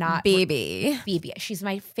favorite not baby. BB. She's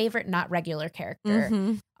my favorite not regular character.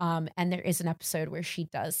 Mhm. And there is an episode where she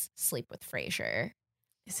does sleep with Frasier.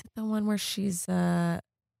 Is it the one where she's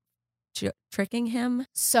tricking him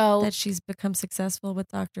So that she's become successful with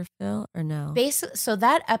Dr. Phil or no? so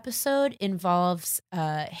that episode involves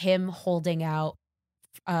him holding out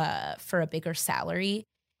for a bigger salary.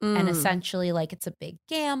 And Mm. essentially, like, it's a big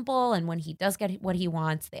gamble. And when he does get what he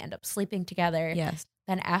wants, they end up sleeping together. Yes.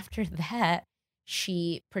 Then after that,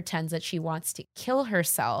 she pretends that she wants to kill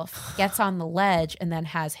herself, gets on the ledge, and then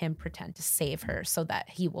has him pretend to save her so that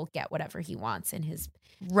he will get whatever he wants in his.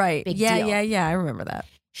 Right. Big yeah, deal. yeah. I remember that.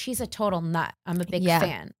 She's a total nut. I'm a big Yeah.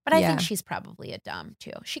 fan. But I Yeah. think she's probably a dumb,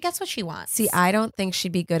 too. She gets what she wants. See, I don't think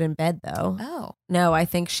she'd be good in bed though. Oh. No, I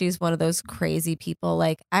think she's one of those crazy people.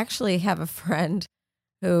 Like, I actually have a friend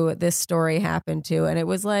who this story happened to, and it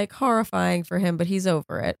was like horrifying for him, but he's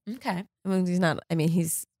over it. Okay. I mean, he's not. I mean,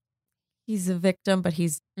 he's a victim, but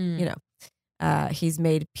he's Mm. he's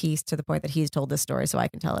made peace to the point that he's told this story, so I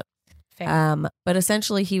can tell it. Fair. But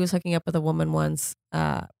essentially, he was hooking up with a woman once,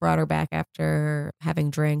 brought her back after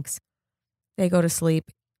having drinks. They go to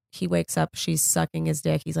sleep. He wakes up. She's sucking his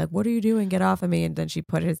dick. He's like, "What are you doing? Get off of me!" And then she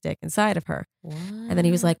put his dick inside of her. What? And then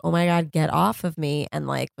he was like, "Oh my God, get off of me!" And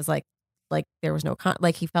like was like there was no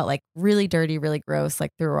like he felt like really dirty, really gross.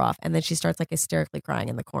 Like threw her off. And then she starts like hysterically crying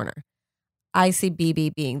in the corner. I see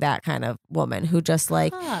BB being that kind of woman who just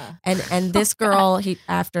like and this girl. He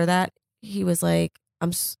after that he was like,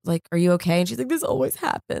 like, "Are you okay?" And she's like, "This always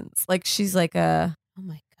happens." Like she's like oh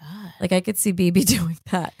my God. like I could see BB doing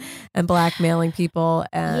that and blackmailing people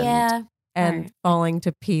and Right. falling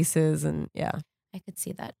to pieces and I could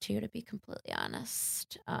see that too, to be completely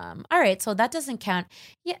honest. All right, so that doesn't count.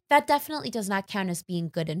 Yeah, that definitely does not count as being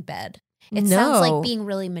good in bed. It sounds like being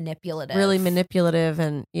really manipulative.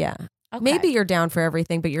 and Okay. maybe you're down for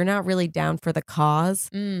everything, but you're not really down for the cause.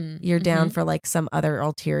 You're down for like some other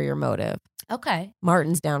ulterior motive. Okay.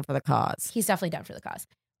 Martin's down for the cause. He's definitely down for the cause.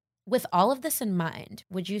 With all of this in mind,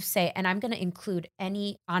 would you say, and I'm going to include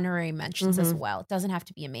any honorary mentions as well, it doesn't have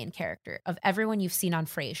to be a main character, of everyone you've seen on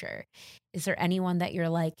Frasier, is there anyone that you're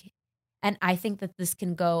like, and I think that this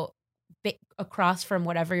can go across from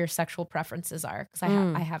whatever your sexual preferences are, because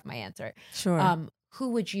I have my answer. Sure.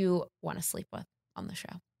 Who would you want to sleep with on the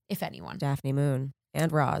show, if anyone? Daphne Moon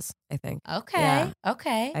and Roz, I think. Okay. Yeah.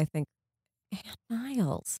 Okay. I think and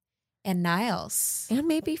Niles. And Niles. And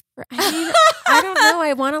maybe, I don't know.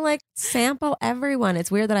 I want to like sample everyone. It's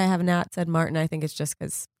weird that I have not said Martin. I think it's just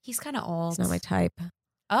because He's kind of old. it's not my type.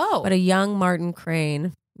 Oh. But a young Martin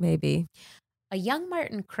Crane, maybe. A young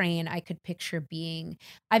Martin Crane, I could picture being,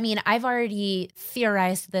 I mean, I've already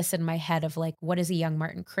theorized this in my head of like, what is a young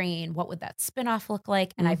Martin Crane? What would that spinoff look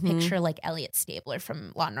like? And I picture like Elliot Stabler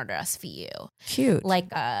from Law and Order SVU. Cute.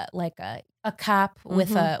 Like a cop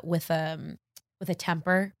with a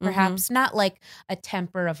temper, perhaps. Not like a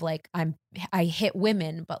temper of like I hit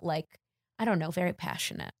women, but like, I don't know, very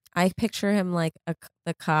passionate. I picture him like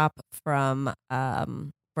the cop from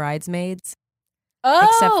Bridesmaids. Oh,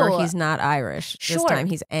 Except for he's not Irish. Sure. This time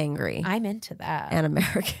he's angry I'm into that. and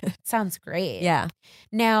American. Sounds great. Yeah.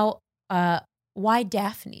 Now, why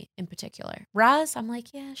Daphne in particular? Roz, I'm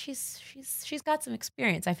like, yeah, she's got some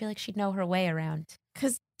experience. I feel like she'd know her way around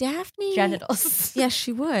Because Daphne genitals. Yes,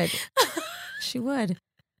 she would. She would.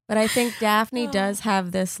 But I think Daphne does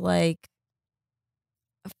have this like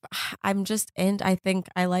I think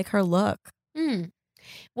I like her look.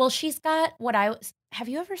 Well, she's got have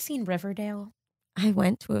you ever seen Riverdale? I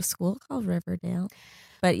went to a school called Riverdale.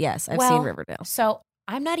 But yes, I've seen Riverdale. So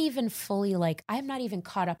I'm not even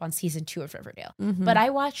caught up on season 2 of Riverdale. But I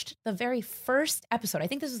watched the very first episode. I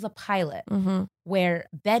think this was the pilot where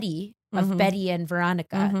Betty of Betty and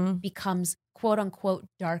Veronica becomes quote unquote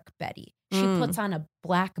dark Betty. She puts on a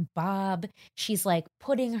black bob. She's like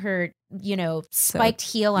putting her, spiked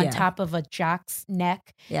heel on top of a jock's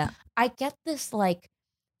neck. Yeah. I get this I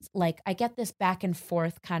get this back and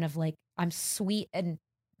forth kind of like I'm sweet and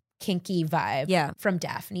kinky vibe from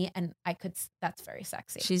Daphne. And that's very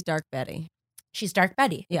sexy. She's dark Betty. She's dark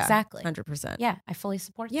Betty. Yeah, exactly. 100%. Yeah. I fully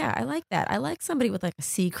support that. Yeah, I like that. I like somebody with like a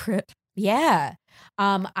secret. Yeah.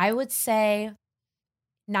 I would say,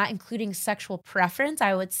 not including sexual preference,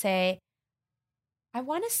 I want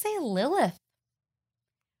to say Lilith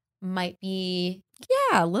might be.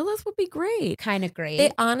 Yeah, Lilith would be great. Kind of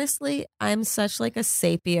great. Honestly, I'm such like a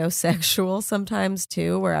sapiosexual sometimes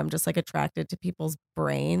too, where I'm just like attracted to people's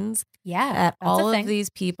brains. Yeah. That all of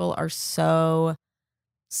these people are so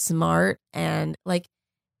smart and like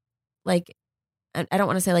I don't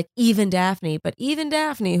want to say like even Daphne, but even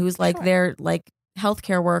Daphne, who's like their like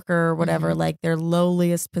healthcare worker or whatever, like their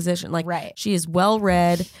lowliest position. Like she is well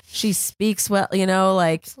read. She speaks well,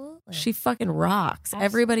 like Absolutely. She fucking rocks. Absolutely.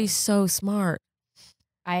 Everybody's so smart.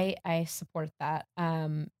 I support that.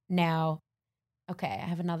 Now, okay, I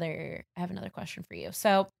have another question for you.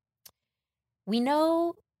 So we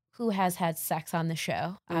know who has had sex on the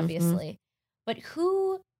show, obviously, but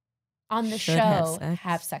who on the show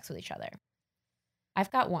have sex with each other?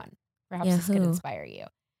 I've got one. Perhaps this could inspire you.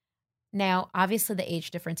 Now, obviously the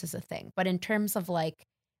age difference is a thing, but in terms of like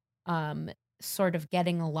sort of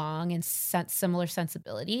getting along and similar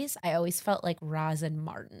sensibilities, I always felt like Roz and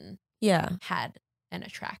Martin had an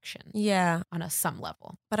attraction. Yeah. On some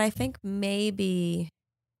level. But I think maybe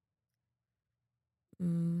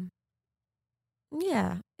it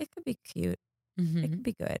could be cute. It could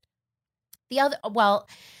be good. The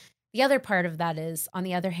other part of that is, on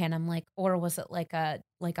the other hand, I'm like, or was it like a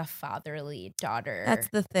fatherly daughter? That's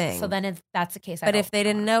the thing. So then if that's the case, but if they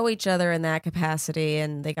didn't know each other in that capacity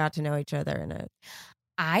and they got to know each other in a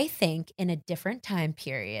I think in a different time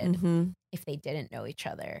period, Mm-hmm. if they didn't know each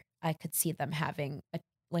other, I could see them having a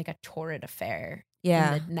torrid affair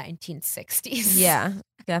Yeah. in the 1960s. Yeah,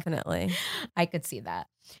 definitely. I could see that.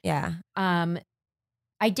 Yeah.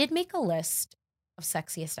 I did make a list of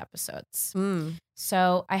sexiest episodes. Mm.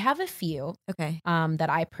 So I have a few Okay. that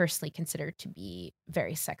I personally consider to be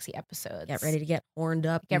very sexy episodes. Get ready to get horned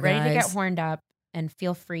up. Get ready to get horned up, and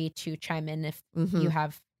feel free to chime in if Mhm. you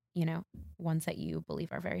have, ones that you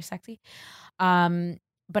believe are very sexy.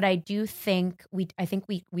 But I do think I think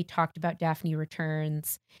we talked about Daphne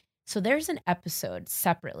Returns. So there's an episode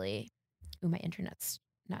separately. Ooh, my internet's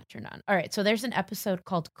not turned on. All right, so there's an episode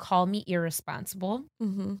called Call Me Irresponsible,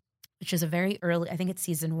 Mm-hmm. which is a very early, I think it's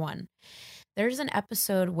season 1. There's an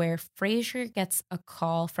episode where Frasier gets a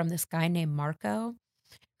call from this guy named Marco,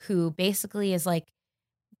 who basically is like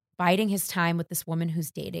biding his time with this woman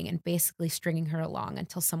who's dating and basically stringing her along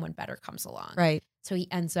until someone better comes along. Right. So he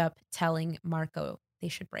ends up telling Marco they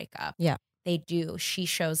should break up. Yeah. They do. She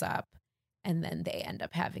shows up, and then they end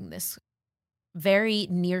up having this very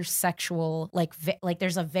near sexual, like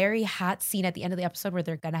there's a very hot scene at the end of the episode where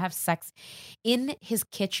they're gonna have sex in his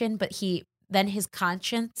kitchen, but then his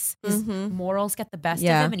conscience, his Mhm. morals get the best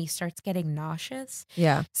Yeah. of him, and he starts getting nauseous.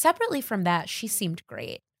 Yeah. Separately from that, she seemed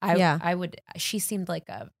great. She seemed like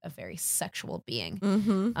a very sexual being.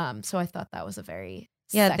 Mm-hmm. So I thought that was a very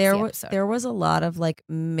Yeah, sexy episode. there was a lot of like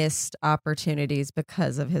missed opportunities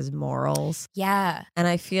because of his morals. Yeah. And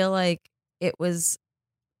I feel like it was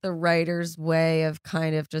the writer's way of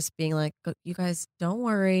kind of just being like, you guys, don't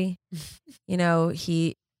worry.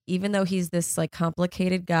 Even though he's this like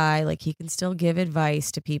complicated guy, like he can still give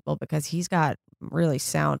advice to people because he's got really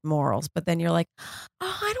sound morals. But then you're like,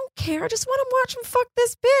 oh, I don't care. I just want to watch him fuck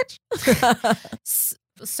this bitch.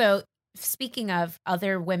 So speaking of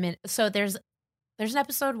other women, so there's an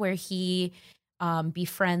episode where he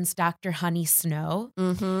befriends Dr. Honey Snow,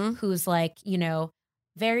 Mm-hmm. who's like,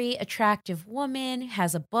 very attractive woman,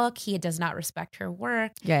 has a book. He does not respect her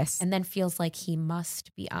work. Yes. And then feels like he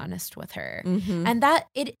must be honest with her. Mm-hmm.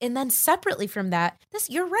 And then separately from that,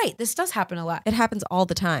 you're right. This does happen a lot. It happens all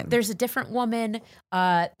the time. There's a different woman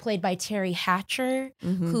played by Terry Hatcher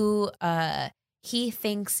Mhm. who he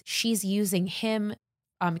thinks she's using him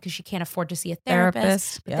because she can't afford to see a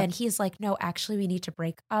therapist. But Yep. then he's like, no, actually, we need to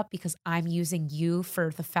break up because I'm using you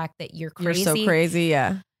for the fact that you're crazy. You're so crazy,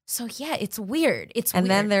 yeah. So yeah, it's weird. And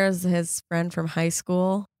then there's his friend from high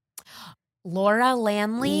school, Laura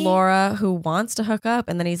Lanley. Laura, who wants to hook up,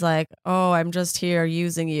 and then he's like, "Oh, I'm just here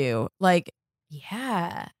using you." Like,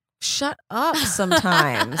 Yeah. shut up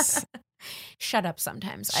sometimes. Shut up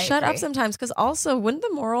sometimes. I Shut up agree. sometimes. Because also, wouldn't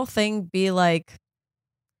the moral thing be like,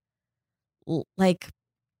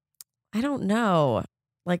 I don't know,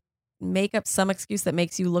 like make up some excuse that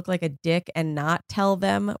makes you look like a dick and not tell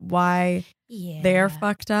them why Yeah. they're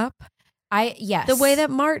fucked up? Yes. The way that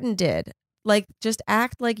Martin did. Like, just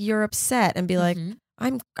act like you're upset and be like, Mhm.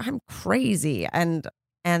 I'm crazy and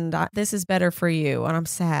this is better for you and I'm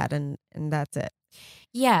sad and that's it.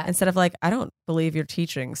 Yeah. Instead of like, I don't believe your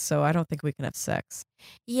teachings, so I don't think we can have sex.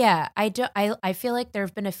 Yeah, I feel like there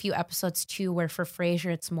have been a few episodes too where for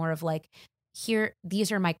Frasier it's more of like,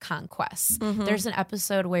 these are my conquests. Mhm. There's an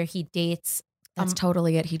episode where he dates That's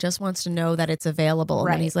totally it. He just wants to know that it's available. And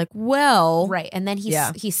Right. then he's like, well, right, and then he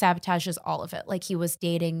Yeah. sabotages all of it. Like he was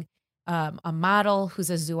dating a model who's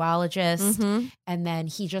a zoologist, Mhm. and then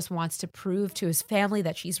he just wants to prove to his family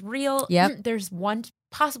that she's real. Yep. There's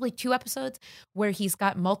possibly 2 episodes where he's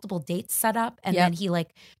got multiple dates set up, and Yep. then he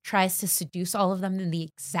like tries to seduce all of them in the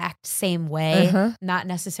exact same way, Uh-huh. not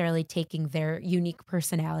necessarily taking their unique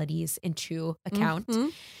personalities into account.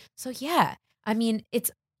 Mhm. So yeah, I mean,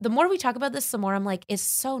 it's the more we talk about this, the more I'm like, it's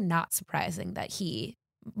so not surprising that he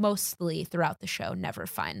mostly throughout the show never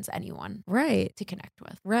finds anyone Right. to connect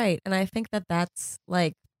with. Right. And I think that that's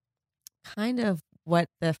like kind of what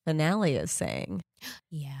the finale is saying,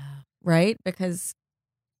 Yeah. right? Because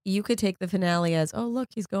you could take the finale as, oh, look,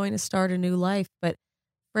 he's going to start a new life. But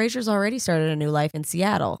Frasier's already started a new life in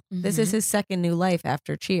Seattle. This is Mhm. his second new life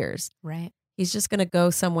after Cheers. Right. He's just going to go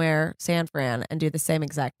somewhere, San Fran, and do the same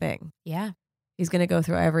exact thing. Yeah. He's going to go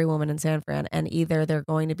through every woman in San Fran, and either they're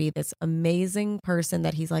going to be this amazing person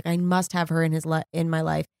that he's like, I must have her in my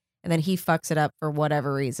life, and then he fucks it up for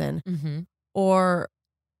whatever reason, Mm-hmm. or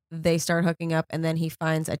they start hooking up, and then he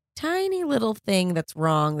finds a tiny little thing that's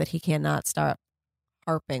wrong that he cannot stop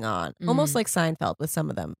harping on, almost Mm. like Seinfeld with some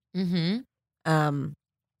of them. Mm-hmm.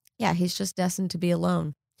 Yeah, he's just destined to be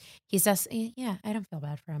alone. He's just, yeah, I don't feel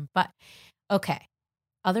bad for him. But okay.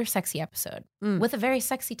 Other sexy episode Mm. with a very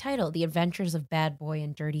sexy title, The Adventures of Bad Boy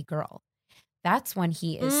and Dirty Girl. that's when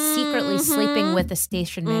he is secretly sleeping with the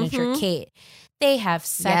station manager, Kate. They have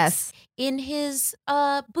sex in his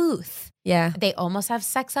booth. Yeah. They almost have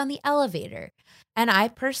sex on the elevator. And I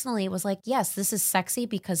personally was like, yes, this is sexy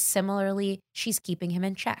because similarly, she's keeping him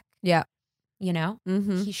in check. Yeah. You know?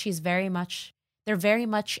 She's very much, they're very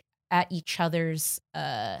much at each other's,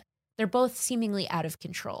 they're both seemingly out of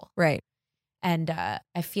control. Right. And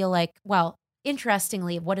I feel like, well,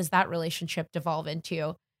 interestingly, what does that relationship devolve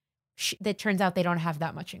into? It turns out they don't have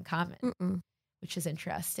that much in common, which is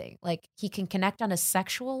interesting. Like, he can connect on a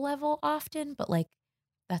sexual level often, but like,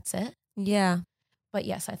 that's it. Yeah. But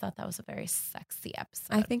yes, I thought that was a very sexy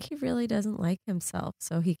episode. I think he really doesn't like himself,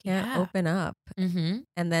 so he can't open up. Mm-hmm.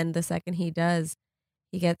 And then the second he does,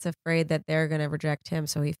 he gets afraid that they're going to reject him,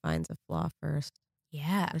 so he finds a flaw first.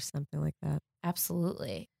 Yeah. Or something like that.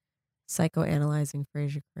 Absolutely. Psychoanalyzing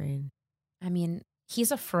Frasier Crane. I mean,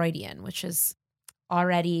 he's a Freudian, which is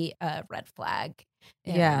already a red flag.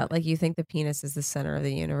 Yeah, like you think the penis is the center of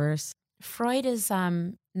the universe. Freud is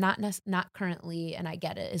not currently, and I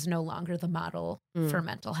get it, is no longer the model for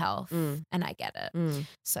mental health, and I get it.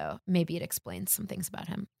 So maybe it explains some things about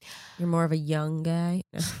him. You're more of a young guy.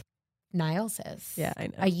 Niles is. Yeah, I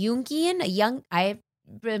know. A Jungian, I'm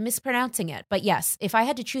mispronouncing it, but yes, if I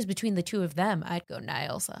had to choose between the two of them, I'd go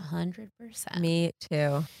Niles 100%. Me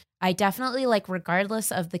too. I definitely, like,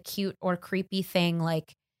 regardless of the cute or creepy thing,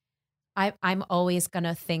 like, I'm always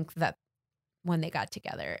gonna think that when they got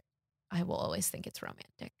together, I will always think it's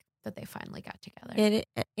romantic that they finally got together.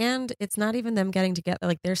 And it's not even them getting together.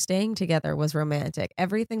 Like, their staying together was romantic.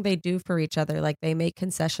 Everything they do for each other, like, they make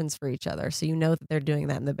concessions for each other. So you know that they're doing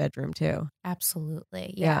that in the bedroom too.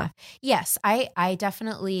 Absolutely. Yeah. Yes. I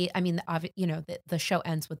definitely, I mean, you know, the show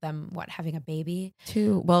ends with them, having a baby?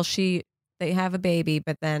 Well, they have a baby,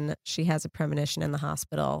 but then she has a premonition in the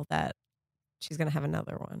hospital that she's going to have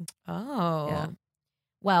another one. Oh. Yeah.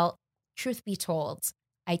 Well, truth be told,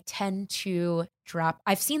 I tend to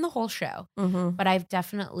I've seen the whole show, but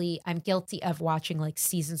I'm guilty of watching like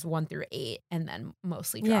seasons 1 through 8 and then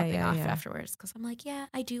mostly dropping off afterwards. Cause I'm like, yeah,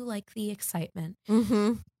 I do like the excitement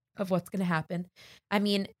of what's going to happen. I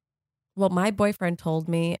mean, well, my boyfriend told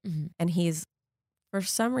me, and he's, for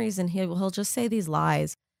some reason, he'll just say these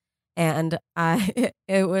lies. And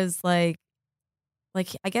it was like,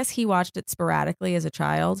 I guess he watched it sporadically as a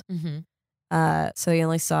child. So he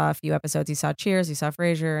only saw a few episodes. He saw Cheers, he saw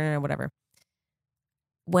Frasier, and whatever.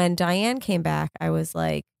 When Diane came back, I was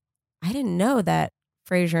like, I didn't know that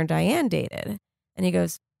Frasier and Diane dated. And he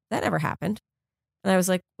goes, that never happened. And I was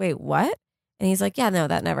like, wait, what? And he's like, yeah, no,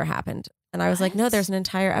 that never happened. And I was like, no, there's an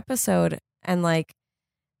entire episode. And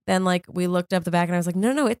then we looked up the back and I was like,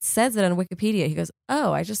 no, it says it on Wikipedia. He goes,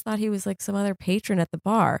 oh, I just thought he was like some other patron at the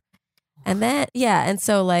bar. And then, and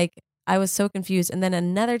so I was so confused. And then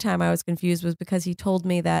another time I was confused was because he told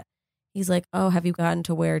me that he's like, oh, have you gotten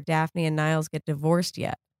to where Daphne and Niles get divorced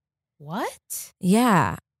yet? What?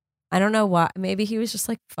 Yeah. I don't know why. Maybe he was just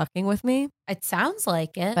like fucking with me. It sounds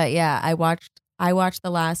like it. But yeah, I watched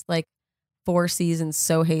the last 4 seasons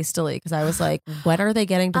so hastily because I was like, when are they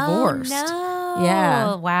getting divorced? Oh, no.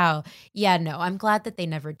 Yeah. Wow. Yeah, no, I'm glad that they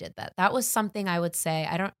never did that. That was something I would say.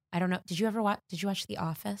 I don't know. Did you watch The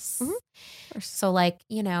Office? So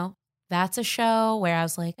that's a show where I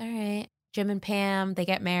was like, all right, Jim and Pam, they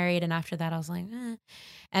get married. And after that, I was like, eh.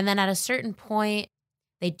 And then at a certain point,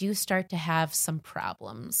 they do start to have some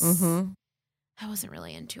problems. I wasn't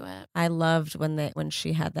really into it. I loved when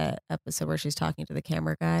she had that episode where she's talking to the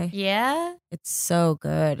camera guy. Yeah. It's so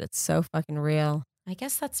good. It's so fucking real. I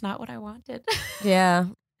guess that's not what I wanted. Yeah.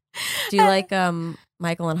 Do you like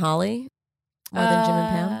Michael and Holly more than Jim and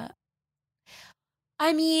Pam?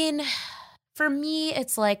 I mean, for me,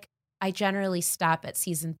 it's like I generally stop at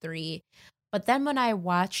season 3. But then when I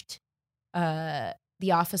watched The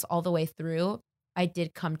Office all the way through, I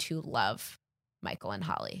did come to love Michael and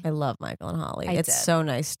Holly. I love Michael and Holly. It's so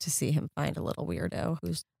nice to see him find a little weirdo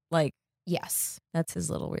who's like, yes, that's his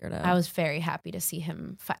little weirdo. I was very happy to see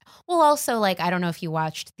him. Well, also, I don't know if you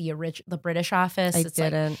watched the British Office. I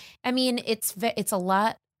didn't. I mean, it's a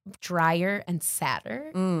lot drier and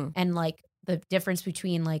sadder, and the difference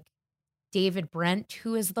between David Brent,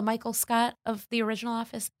 who is the Michael Scott of the original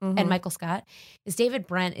Office, and Michael Scott is David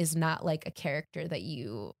Brent is not a character that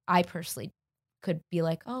I personally could be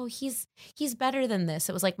like, oh, he's better than this.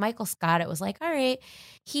 It was like Michael Scott. It was like, all right,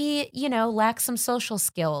 he, lacks some social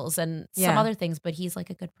skills and some other things, but he's a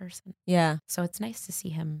good person. Yeah. So it's nice to see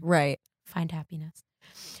him find happiness.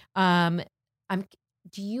 Do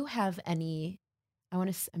you have any,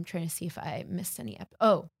 I'm trying to see if I missed any.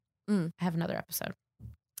 I have another episode.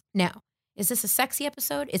 Now, is this a sexy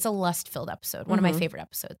episode? It's a lust-filled episode. One of my favorite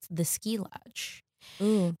episodes, the ski lodge.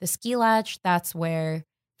 Ooh. The ski lodge, that's where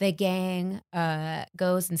the gang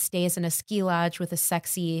goes and stays in a ski lodge with a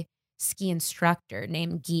sexy ski instructor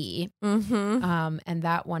named Guy. Mm-hmm. And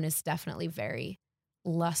that one is definitely very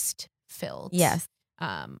lust-filled. Yes.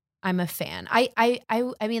 I'm a fan. I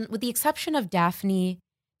mean, with the exception of Daphne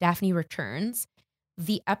Returns,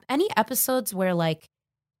 any episodes where like,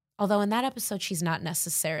 although in that episode it's not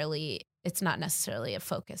necessarily a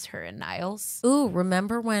focus, her and Niles. Ooh,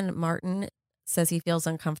 remember when Martin says he feels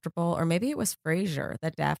uncomfortable, or maybe it was Frasier,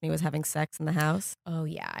 that Daphne was having sex in the house? Oh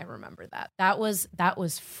yeah, I remember that. That was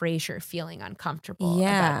Frasier feeling uncomfortable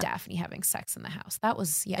Yeah. about Daphne having sex in the house. That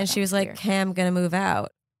was, yeah. And that she was like, weird. Cam, gonna move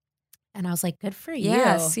out. And I was like, good for you.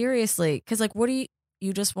 Yeah, seriously. Because like, what do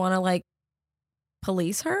you just want to like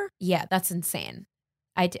police her? Yeah, that's insane.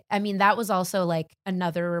 I mean, that was also like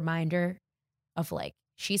another reminder of like,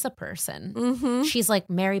 she's a person. Mm-hmm. She's like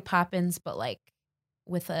Mary Poppins, but like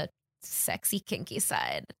with a sexy, kinky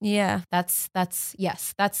side. Yeah. That's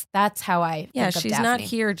how I think Yeah, of she's Daphne. not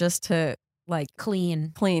here just to like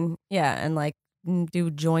Clean. Yeah, and like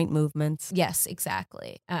do joint movements. Yes,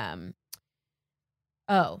 exactly.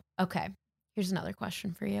 Oh, okay. Here's another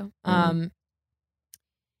question for you. Do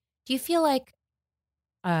you feel like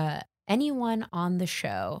anyone on the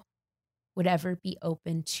show would ever be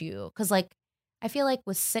open to, because like I feel like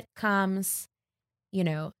with sitcoms, you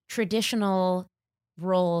know, traditional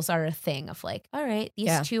roles are a thing of like, all right,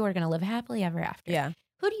 these two are going to live happily ever after. Yeah.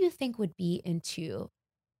 Who do you think would be into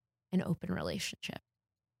an open relationship?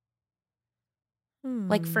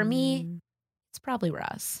 Like for me, it's probably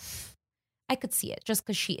Roz. I could see it just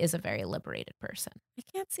because she is a very liberated person. I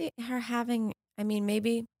can't see her having, I mean,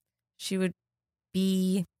 maybe she would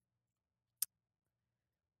be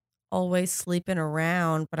always sleeping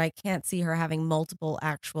around, but I can't see her having multiple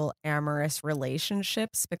actual amorous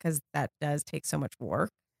relationships because that does take so much work.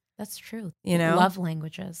 That's true. You know? Love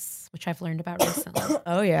languages, which I've learned about recently.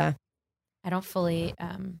 Oh, yeah. I don't fully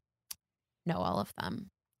know all of them.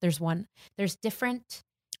 There's different.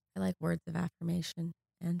 I like words of affirmation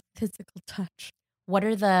and physical touch.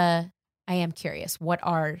 I am curious, what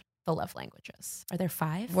are the love languages? Are there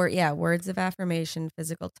 5? Words of affirmation,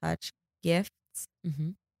 physical touch, gifts,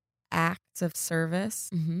 Mm-hmm. acts of service.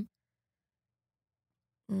 Mm-hmm.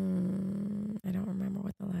 I don't remember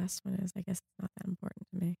what the last one is. I guess it's not that important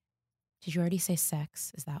to me. Did you already say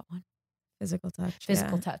sex? Is that one? Physical touch.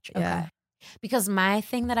 Physical touch. Okay. Yeah. Because my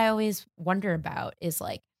thing that I always wonder about is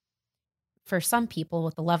like, for some people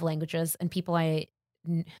with the love languages and people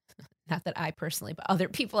not that I personally, but other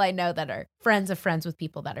people I know that are friends of friends with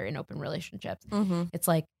people that are in open relationships. Mm-hmm. It's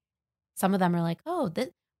like, some of them are like, oh,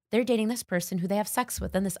 they're dating this person who they have sex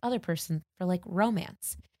with and this other person for like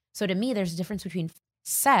romance. So to me, there's a difference between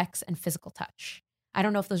sex and physical touch. I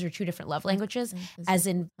don't know if those are 2 different love languages, as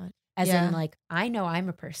in like, I know I'm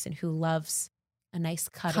a person who loves a nice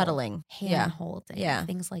cuddling, hand holding,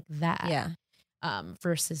 things like that. Yeah.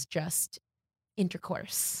 Versus just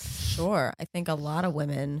intercourse. Sure. I think a lot of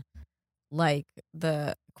women like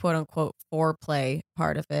the quote unquote foreplay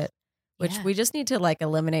part of it, which we just need to like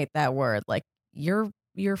eliminate that word. Like you're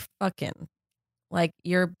fucking, like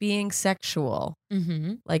you're being sexual.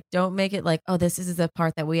 Mm-hmm. Like don't make it like, oh, this is the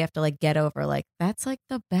part that we have to like get over. Like that's like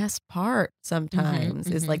the best part sometimes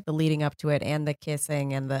is like the leading up to it and the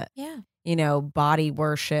kissing and the, you know, body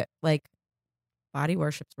worship. Like body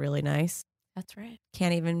worship's really nice. That's right.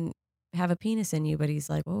 Can't even have a penis in you, but he's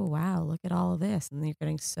like, oh, wow, look at all of this. And you're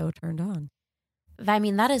getting so turned on. I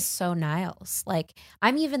mean, that is so Niles. Like,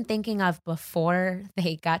 I'm even thinking of before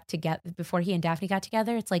he and Daphne got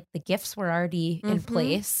together, it's like the gifts were already in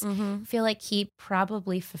place. I feel like he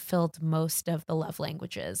probably fulfilled most of the love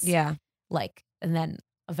languages. Yeah. Like, and then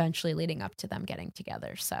eventually leading up to them getting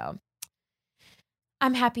together. So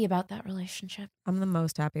I'm happy about that relationship. I'm the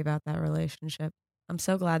most happy about that relationship. I'm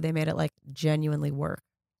so glad they made it like genuinely work.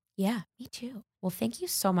 Yeah, me too. Well, thank you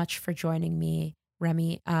so much for joining me,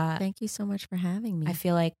 Remy. Thank you so much for having me. I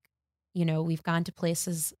feel like, you know, we've gone to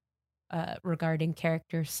places regarding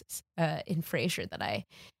characters in Frasier that I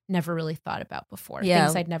never really thought about before. Yeah.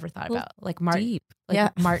 Things I'd never thought about, like Martin. Deep.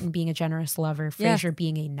 Martin being a generous lover, Frasier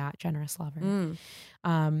being a not generous lover.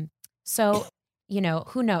 So, you know,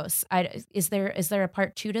 who knows? Is there a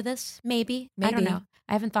part 2 to this? Maybe. I don't know.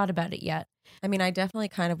 I haven't thought about it yet. I mean, I definitely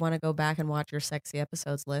kind of want to go back and watch your sexy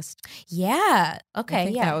episodes list. Yeah. Okay. I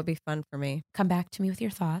think that would be fun for me. Come back to me with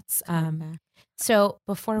your thoughts. Back. So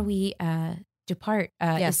before we depart,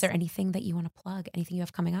 Yes. is there anything that you want to plug? Anything you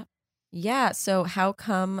have coming up? Yeah. So how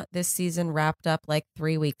come this season wrapped up like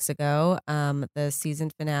 3 weeks ago? The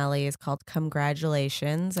season finale is called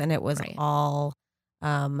Congratulations, and it was Right. all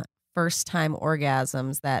first time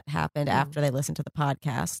orgasms that happened after they listened to the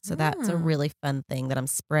podcast. So that's a really fun thing that I'm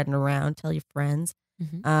spreading around. Tell your friends.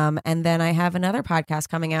 And then I have another podcast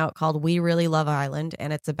coming out called We Really Love Island,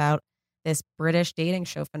 and it's about this British dating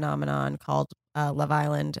show phenomenon called Love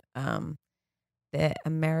Island. The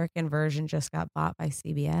American version just got bought by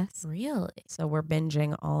CBS. Really? So we're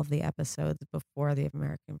binging all of the episodes before the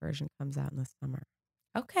American version comes out in the summer.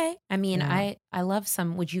 Okay. I mean, Yeah. I love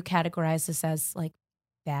some. Would you categorize this as like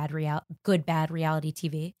bad reality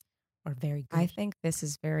TV, or very good? I think this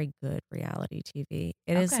is very good reality TV.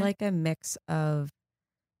 It is Okay. like a mix of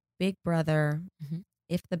Big Brother. Mhm.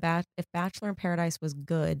 If Bachelor in Paradise was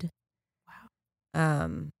good, Wow.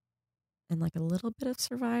 and like a little bit of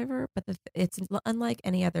Survivor, but it's unlike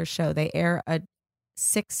any other show. They air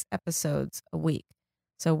 6 episodes a week,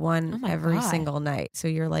 so one Oh my every God. single night. So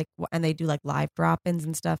you're like, and they do like live drop-ins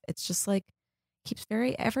and stuff. It's just like keeps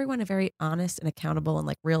everyone very honest and accountable, and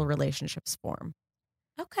like real relationships form.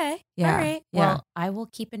 Okay. Yeah, All right. yeah. Well, I will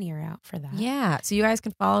keep an ear out for that. Yeah. So you guys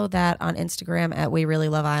can follow that on Instagram at We Really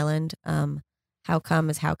Love Island. How Come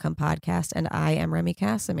is How Come Podcast, and I am Remy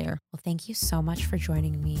Casimir. Well, thank you so much for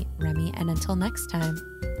joining me, Remy. And until next time,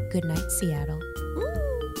 good night, Seattle. Woo!